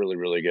heard it's really,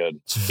 really good.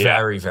 It's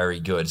very, very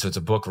good. So it's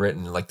a book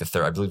written like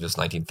I believe it was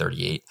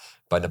 1938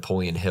 by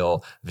Napoleon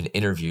Hill of an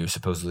interview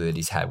supposedly that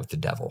he's had with the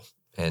devil.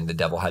 And the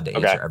devil had to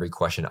answer every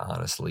question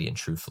honestly and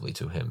truthfully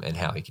to him and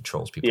how he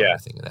controls people and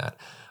everything and that.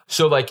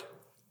 So like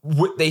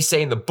what they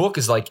say in the book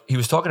is like, he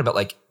was talking about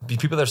like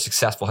people that are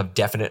successful have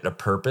definiteness of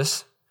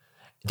purpose.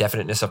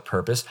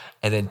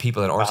 And then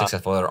people that aren't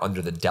successful that are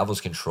under the devil's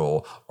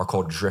control are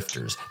called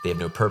drifters. They have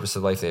no purpose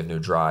in life. They have no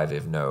drive. They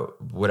have no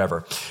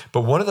whatever.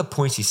 But one of the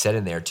points he said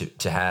in there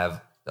to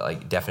have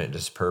like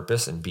definiteness of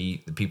purpose and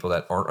be the people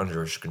that aren't under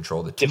his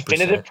control, the 2%.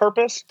 Definitive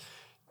purpose?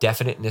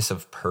 Definiteness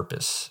of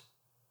purpose.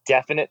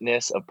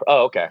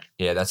 Okay.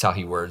 Yeah, that's how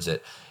he words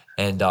it.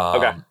 And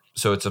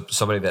so it's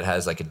somebody that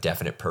has like a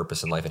definite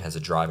purpose in life and has a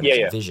drive and has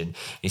a vision. And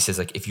he says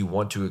like if you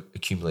want to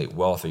accumulate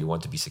wealth or you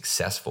want to be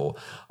successful,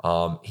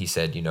 he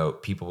said,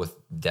 people with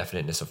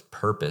definiteness of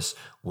purpose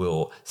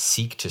will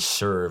seek to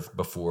serve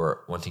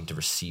before wanting to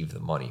receive the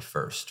money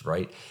first,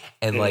 right?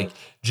 And like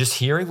just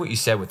hearing what you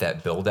said with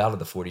that build out of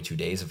the 42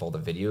 days of all the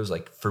videos,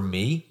 like for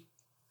me,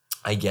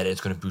 I get it.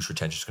 It's going to boost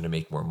retention. It's going to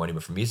make more money.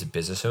 But for me as a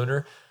business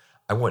owner,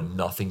 I want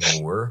nothing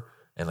more,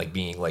 and like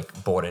being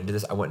like bought into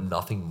this, I want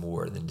nothing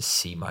more than to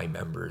see my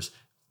members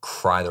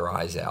cry their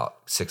eyes out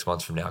 6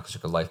 months from now because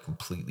their life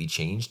completely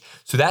changed.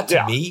 So that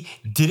to me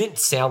didn't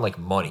sound like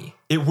money.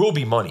 It will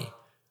be money,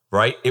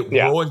 right? It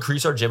will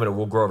increase our gym and it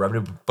will grow our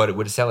revenue, but it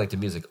would sound like to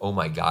me is like, oh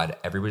my God,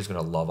 everybody's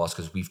going to love us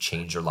because we've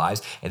changed their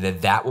lives. And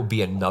then that will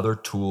be another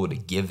tool to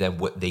give them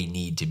what they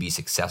need to be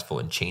successful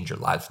and change their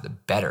lives for the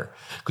better.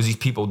 Because these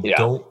people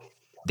don't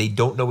They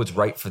don't know what's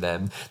right for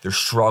them. They're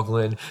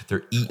struggling.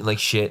 They're eating like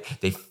shit.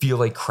 They feel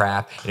like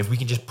crap. And if we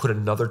can just put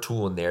another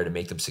tool in there to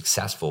make them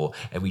successful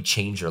and we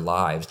change their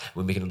lives,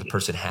 we make another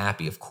person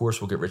happy, of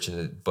course we'll get rich in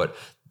it. But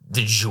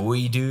the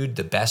joy, dude,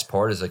 the best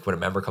part is like when a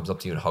member comes up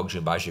to you and hugs you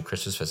and buys you a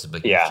Christmas present,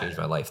 it's like, you changed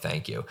my life.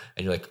 Thank you.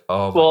 And you're like,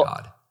 oh my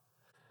God.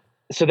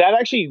 So that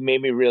actually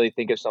made me really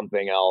think of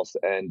something else,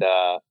 and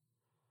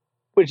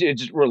which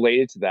is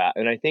related to that.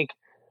 And I think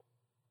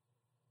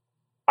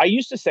I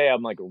used to say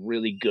I'm like a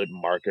really good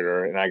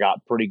marketer and I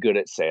got pretty good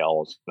at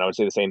sales. And I would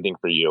say the same thing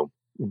for you.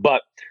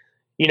 But,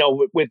 you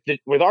know,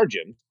 with our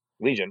gym,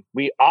 Legion,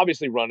 we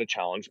obviously run a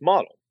challenge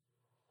model.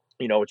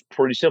 You know, it's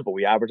pretty simple.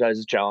 We advertise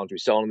the challenge, we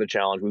sell them the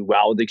challenge, we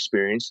wow with the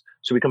experience,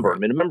 so we convert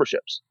them into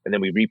memberships, and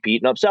then we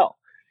repeat and upsell.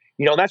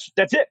 You know, that's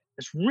it.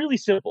 It's really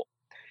simple.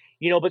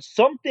 You know, but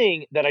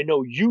something that I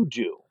know you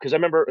do, because I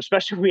remember,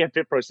 especially when we had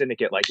Fit Pro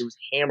Syndicate, like it was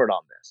hammered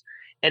on this.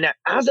 And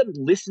as I'm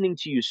listening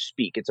to you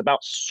speak, it's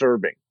about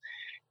serving.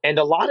 And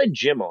a lot of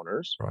gym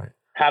owners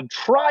have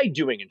tried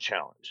doing a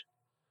challenge.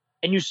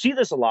 And you see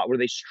this a lot where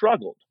they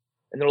struggled.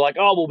 And they're like,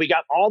 oh, well, we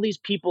got all these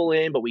people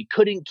in, but we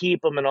couldn't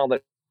keep them and all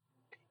that.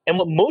 And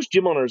what most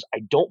gym owners, I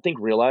don't think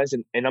realize,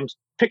 and I'm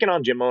picking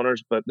on gym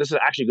owners, but this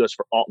actually goes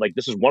for all, like,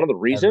 this is one of the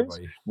reasons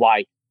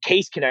why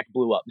Case Connect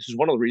blew up. This is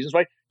one of the reasons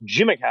why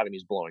Gym Academy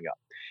is blowing up.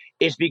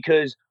 It's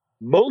because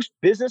most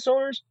business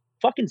owners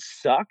fucking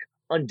suck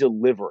on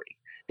delivery.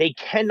 They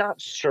cannot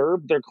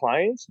serve their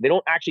clients. They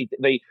don't actually,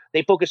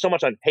 they focus so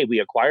much on, hey, we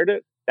acquired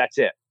it. That's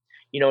it.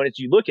 You know, and as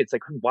you look, it's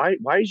like, why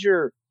is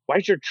your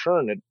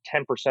churn at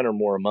 10% or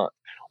more a month?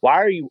 Why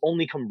are you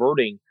only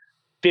converting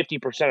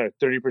 50% or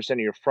 30% of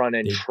your front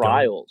end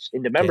trials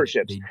into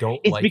memberships?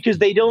 It's because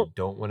they don't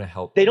want to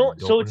help. They don't.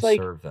 So it's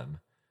like, serve them.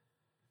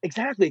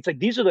 Exactly. It's like,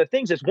 these are the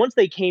things. It's once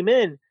they came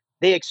in,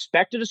 they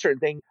expected a certain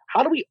thing.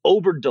 How do we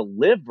over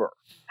deliver?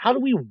 How do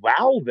we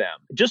wow them?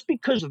 Just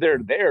because they're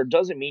there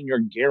doesn't mean you're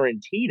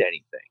guaranteed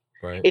anything.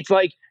 Right. It's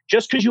like,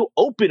 just because you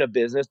open a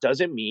business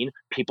doesn't mean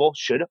people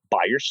should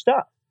buy your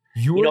stuff.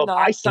 You know, if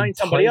I sign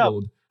somebody up,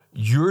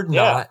 you're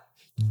not.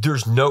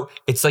 There's no,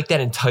 it's like that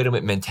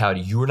entitlement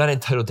mentality. You are not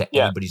entitled to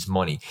anybody's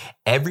money.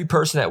 Every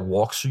person that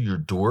walks through your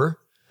door,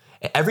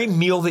 every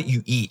meal that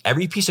you eat,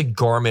 every piece of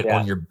garment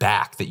on your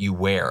back that you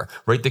wear,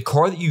 right? The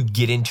car that you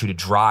get into to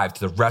drive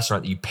to the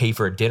restaurant that you pay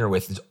for a dinner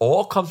with, it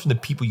all comes from the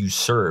people you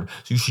serve.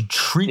 So you should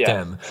treat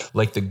them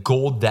like the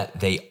gold that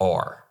they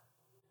are.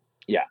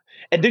 Yeah.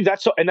 And dude,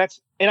 and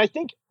I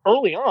think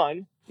early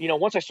on, you know,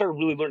 once I started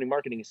really learning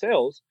marketing and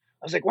sales,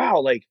 I was like,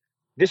 wow, like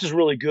this is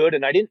really good.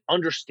 And I didn't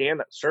understand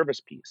that service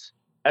piece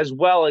as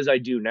well as I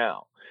do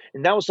now.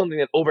 And that was something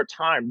that over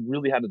time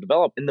really had to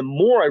develop. And the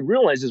more I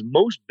realized is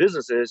most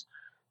businesses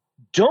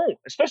don't,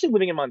 especially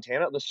living in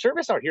Montana, the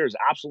service out here is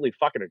absolutely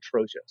fucking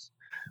atrocious.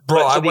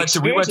 Bro,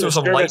 we went to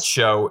some light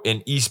show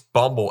in East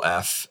Bumble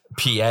F,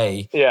 PA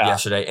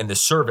yesterday, and the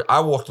service, I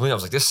walked in, I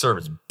was like, this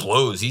service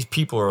blows. These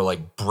people are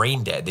like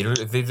brain dead. They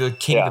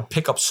can't even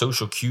pick up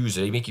social cues.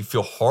 They make you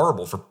feel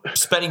horrible for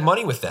spending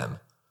money with them.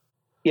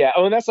 Yeah,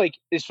 and that's like,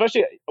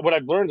 especially what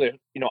I've learned,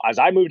 you know, as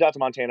I moved out to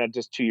Montana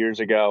just 2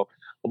 years ago,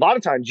 a lot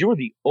of times you were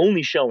the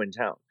only show in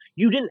town.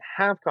 You didn't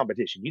have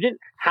competition. You didn't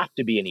have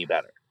to be any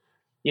better.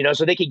 You know,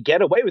 so they could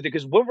get away with it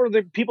because what were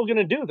the people going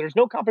to do? There's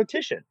no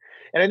competition.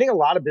 And I think a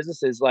lot of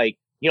businesses, like,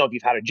 you know, if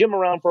you've had a gym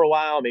around for a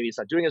while, maybe it's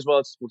not doing as well.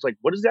 It's like,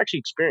 what is the actual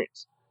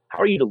experience? How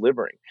are you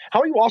delivering? How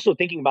are you also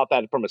thinking about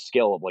that from a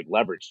scale of like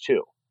leverage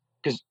too?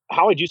 Because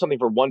how I do something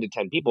for 1 to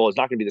 10 people is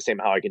not going to be the same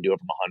how I can do it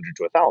from 100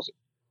 to 1,000.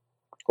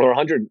 Or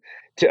 100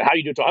 to how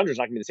you do it to 100 is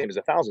not going to be the same as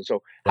 1,000.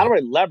 So how do I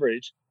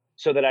leverage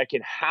so that I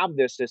can have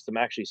this system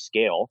actually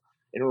scale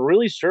and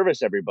really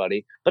service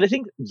everybody? But I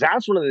think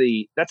that's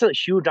that's a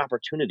huge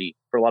opportunity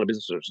for a lot of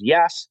businesses.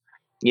 Yes,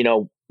 you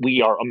know,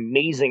 we are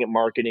amazing at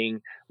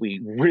marketing. We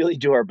really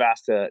do our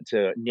best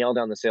to nail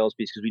down the sales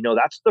piece because we know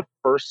that's the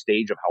first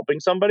stage of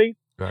helping somebody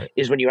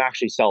is when you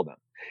actually sell them.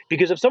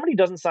 Because if somebody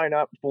doesn't sign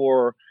up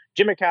for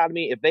Gym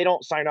Academy, if they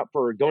don't sign up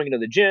for going into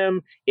the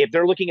gym, if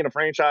they're looking at a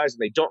franchise and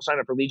they don't sign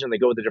up for Legion, they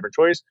go with a different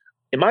choice,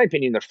 in my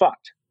opinion, they're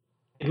fucked.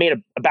 They made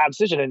a bad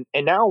decision,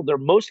 and now they're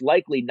most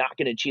likely not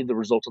going to achieve the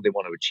results that they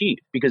want to achieve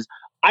because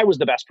I was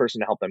the best person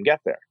to help them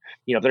get there.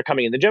 You know, if they're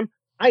coming in the gym,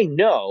 I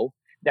know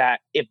that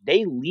if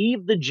they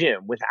leave the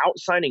gym without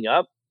signing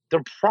up,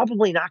 they're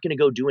probably not going to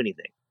go do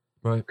anything.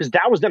 Right. Because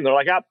that was them. They're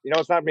like, you know,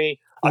 it's not me.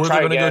 Or they're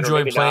going to go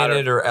join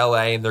Planet or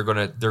LA and they're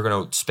going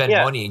to spend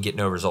money and get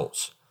no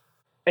results.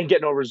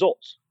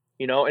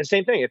 You know, and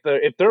same thing.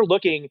 If they're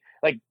looking,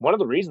 like, one of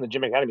the reasons the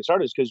Gym Academy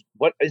started is because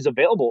what is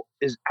available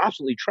is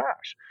absolutely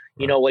trash.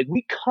 You know, like,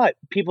 we cut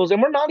people's,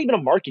 and we're not even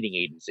a marketing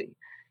agency.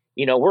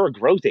 You know, we're a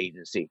growth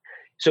agency.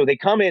 So they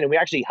come in and we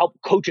actually help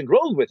coach and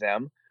grow with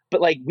them.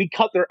 But like, we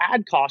cut their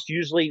ad cost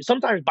usually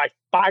sometimes by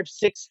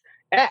 5-6x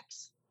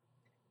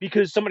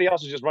because somebody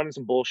else is just running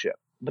some bullshit.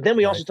 But then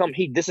we also tell them,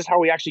 hey, this is how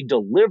we actually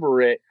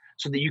deliver it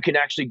so that you can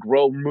actually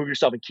grow, move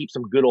yourself, and keep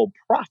some good old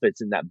profits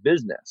in that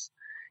business.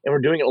 And we're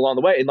doing it along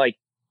the way. And like,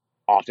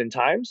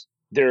 oftentimes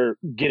they're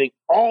getting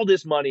all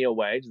this money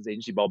away since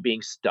agency while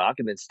being stuck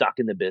and then stuck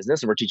in the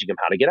business. And we're teaching them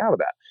how to get out of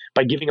that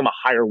by giving them a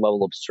higher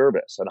level of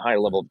service and a higher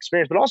level of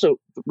experience. But also,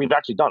 we've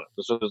actually done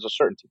it. So there's a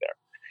certainty there.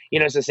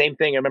 It's the same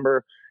thing. I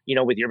remember,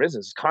 with your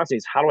business, constantly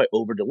is how do I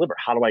over deliver?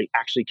 How do I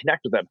actually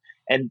connect with them?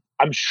 And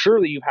I'm sure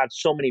that you've had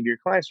so many of your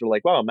clients who are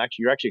like, well,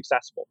 you're actually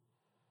accessible.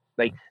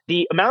 Like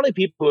the amount of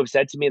people who have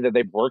said to me that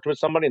they've worked with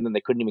somebody and then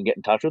they couldn't even get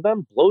in touch with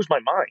them blows my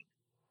mind.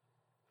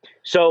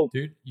 So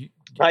dude,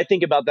 I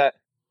think about that.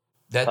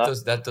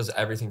 That does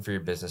everything for your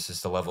business.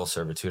 It's the level of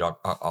servitude.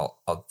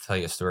 I'll tell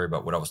you a story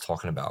about what I was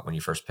talking about when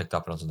you first picked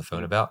up and I was on the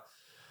phone about.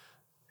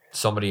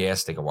 Somebody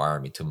asked they could wire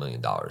me $2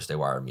 million. They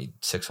wired me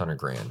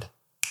 $600,000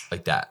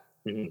 like that.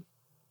 Mm-hmm.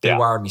 They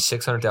wired me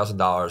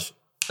 $600,000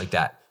 like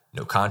that.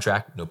 No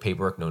contract, no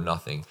paperwork, no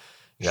nothing.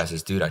 The guy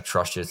says, dude, I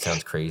trust you. It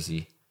sounds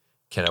crazy.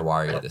 Can I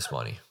wire you this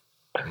money?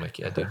 I'm like,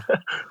 yeah, dude.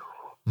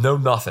 No,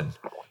 nothing.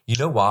 You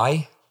know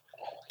why?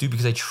 Dude,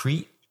 because I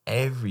treat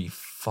every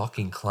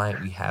fucking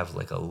client we have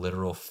like a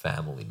literal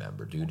family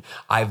member, dude.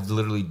 I've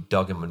literally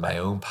dug them in my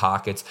own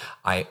pockets.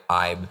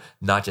 I'm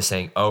not just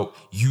saying, oh,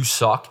 you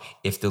suck.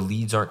 If the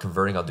leads aren't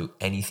converting, I'll do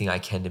anything I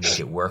can to make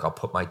it work. I'll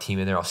put my team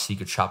in there. I'll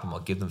secret shop them. I'll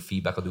give them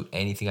feedback. I'll do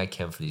anything I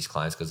can for these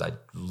clients because I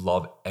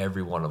love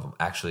every one of them.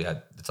 Actually,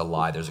 it's a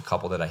lie. There's a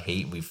couple that I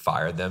hate and we've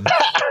fired them.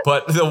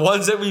 But the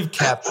ones that we've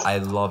kept, I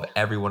love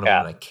every one of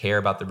them and I care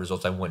about the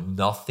results. I want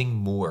nothing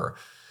more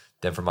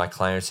than for my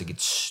clients to get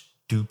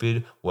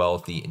stupid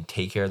wealthy and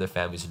take care of their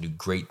families and do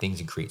great things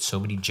and create so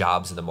many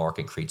jobs in the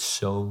market, create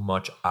so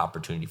much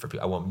opportunity for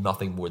people. I want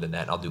nothing more than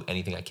that. And I'll do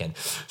anything I can.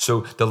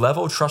 So the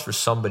level of trust for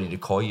somebody to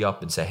call you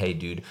up and say, hey,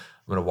 dude, I'm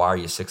going to wire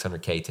you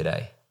 $600K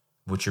today.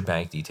 What's your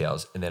bank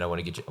details? And then I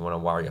want to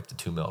wire you up to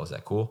 $2 million. Is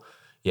that cool?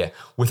 Yeah.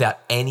 Without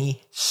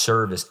any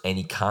service,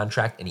 any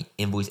contract, any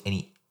invoice,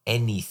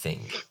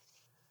 anything.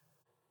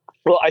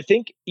 Well, I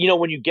think,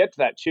 when you get to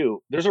that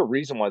too, there's a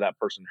reason why that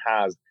person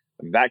has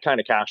that kind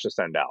of cash to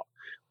send out.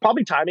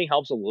 Probably timing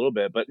helps a little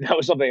bit, but that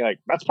was something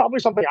that's probably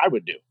something I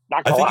would do.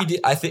 Not gonna lie.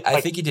 I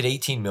think he did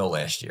 18 mil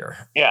last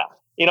year. Yeah.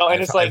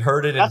 It's like, I've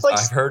heard it.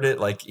 I've heard it.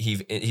 Like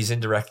he's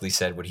indirectly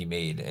said what he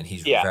made and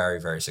he's very,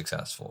 very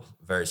successful.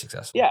 Very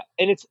successful. Yeah.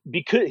 And it's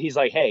because he's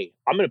like, hey,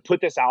 I'm going to put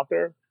this out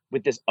there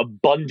with this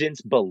abundance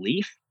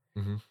belief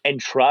and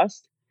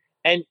trust.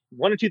 And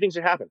one or two things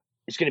are happen.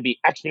 It's going to be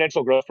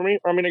exponential growth for me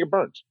or I'm going to get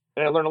burned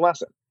and I learn a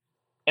lesson.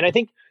 And I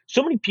think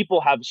so many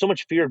people have so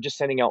much fear of just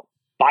sending out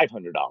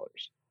 $500.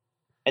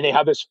 And they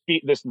have this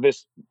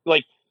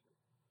like,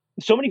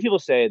 so many people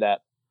say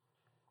that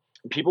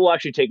people will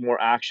actually take more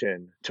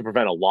action to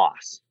prevent a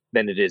loss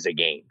than it is a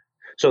gain.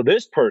 So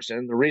this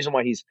person, the reason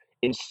why he's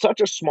in such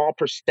a small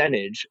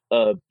percentage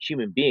of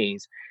human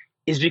beings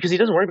is because he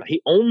doesn't worry about it.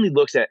 He only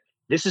looks at,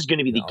 this is going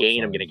to be the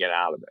gain I'm going to get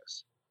out of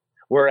this.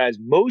 Whereas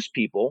most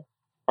people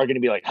are going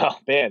to be like, oh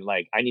man,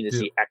 like I need to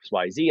see X,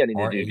 Y, Z. I need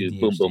to do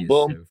boom, boom,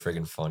 boom. So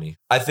friggin' funny.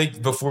 I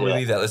think before we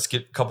leave that, let's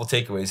get a couple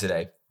takeaways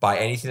today. Buy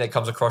anything that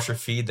comes across your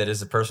feed that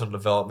is a personal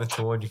development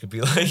tool. And you could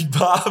be like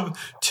Bob.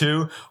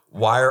 2,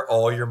 wire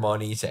all your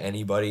money to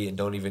anybody and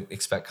don't even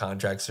expect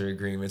contracts or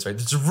agreements, right?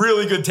 That's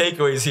really good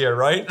takeaways here,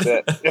 right?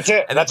 That's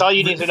it. And that's all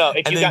you need to know.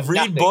 And then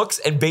read books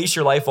and base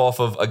your life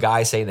off of a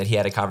guy saying that he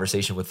had a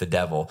conversation with the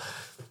devil.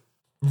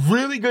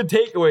 Really good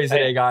takeaways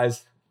today,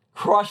 guys.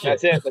 Crush it.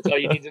 That's it. That's all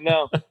you need to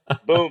know.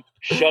 Boom.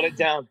 Shut it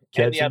down.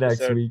 Catch you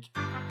next week.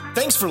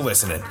 Thanks for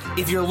listening.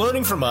 If you're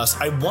learning from us,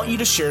 I want you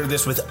to share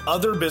this with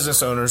other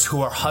business owners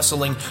who are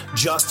hustling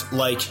just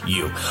like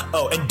you.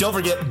 Oh, and don't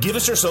forget, give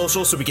us your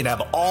social so we can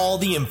have all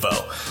the info.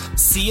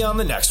 See you on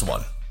the next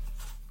one.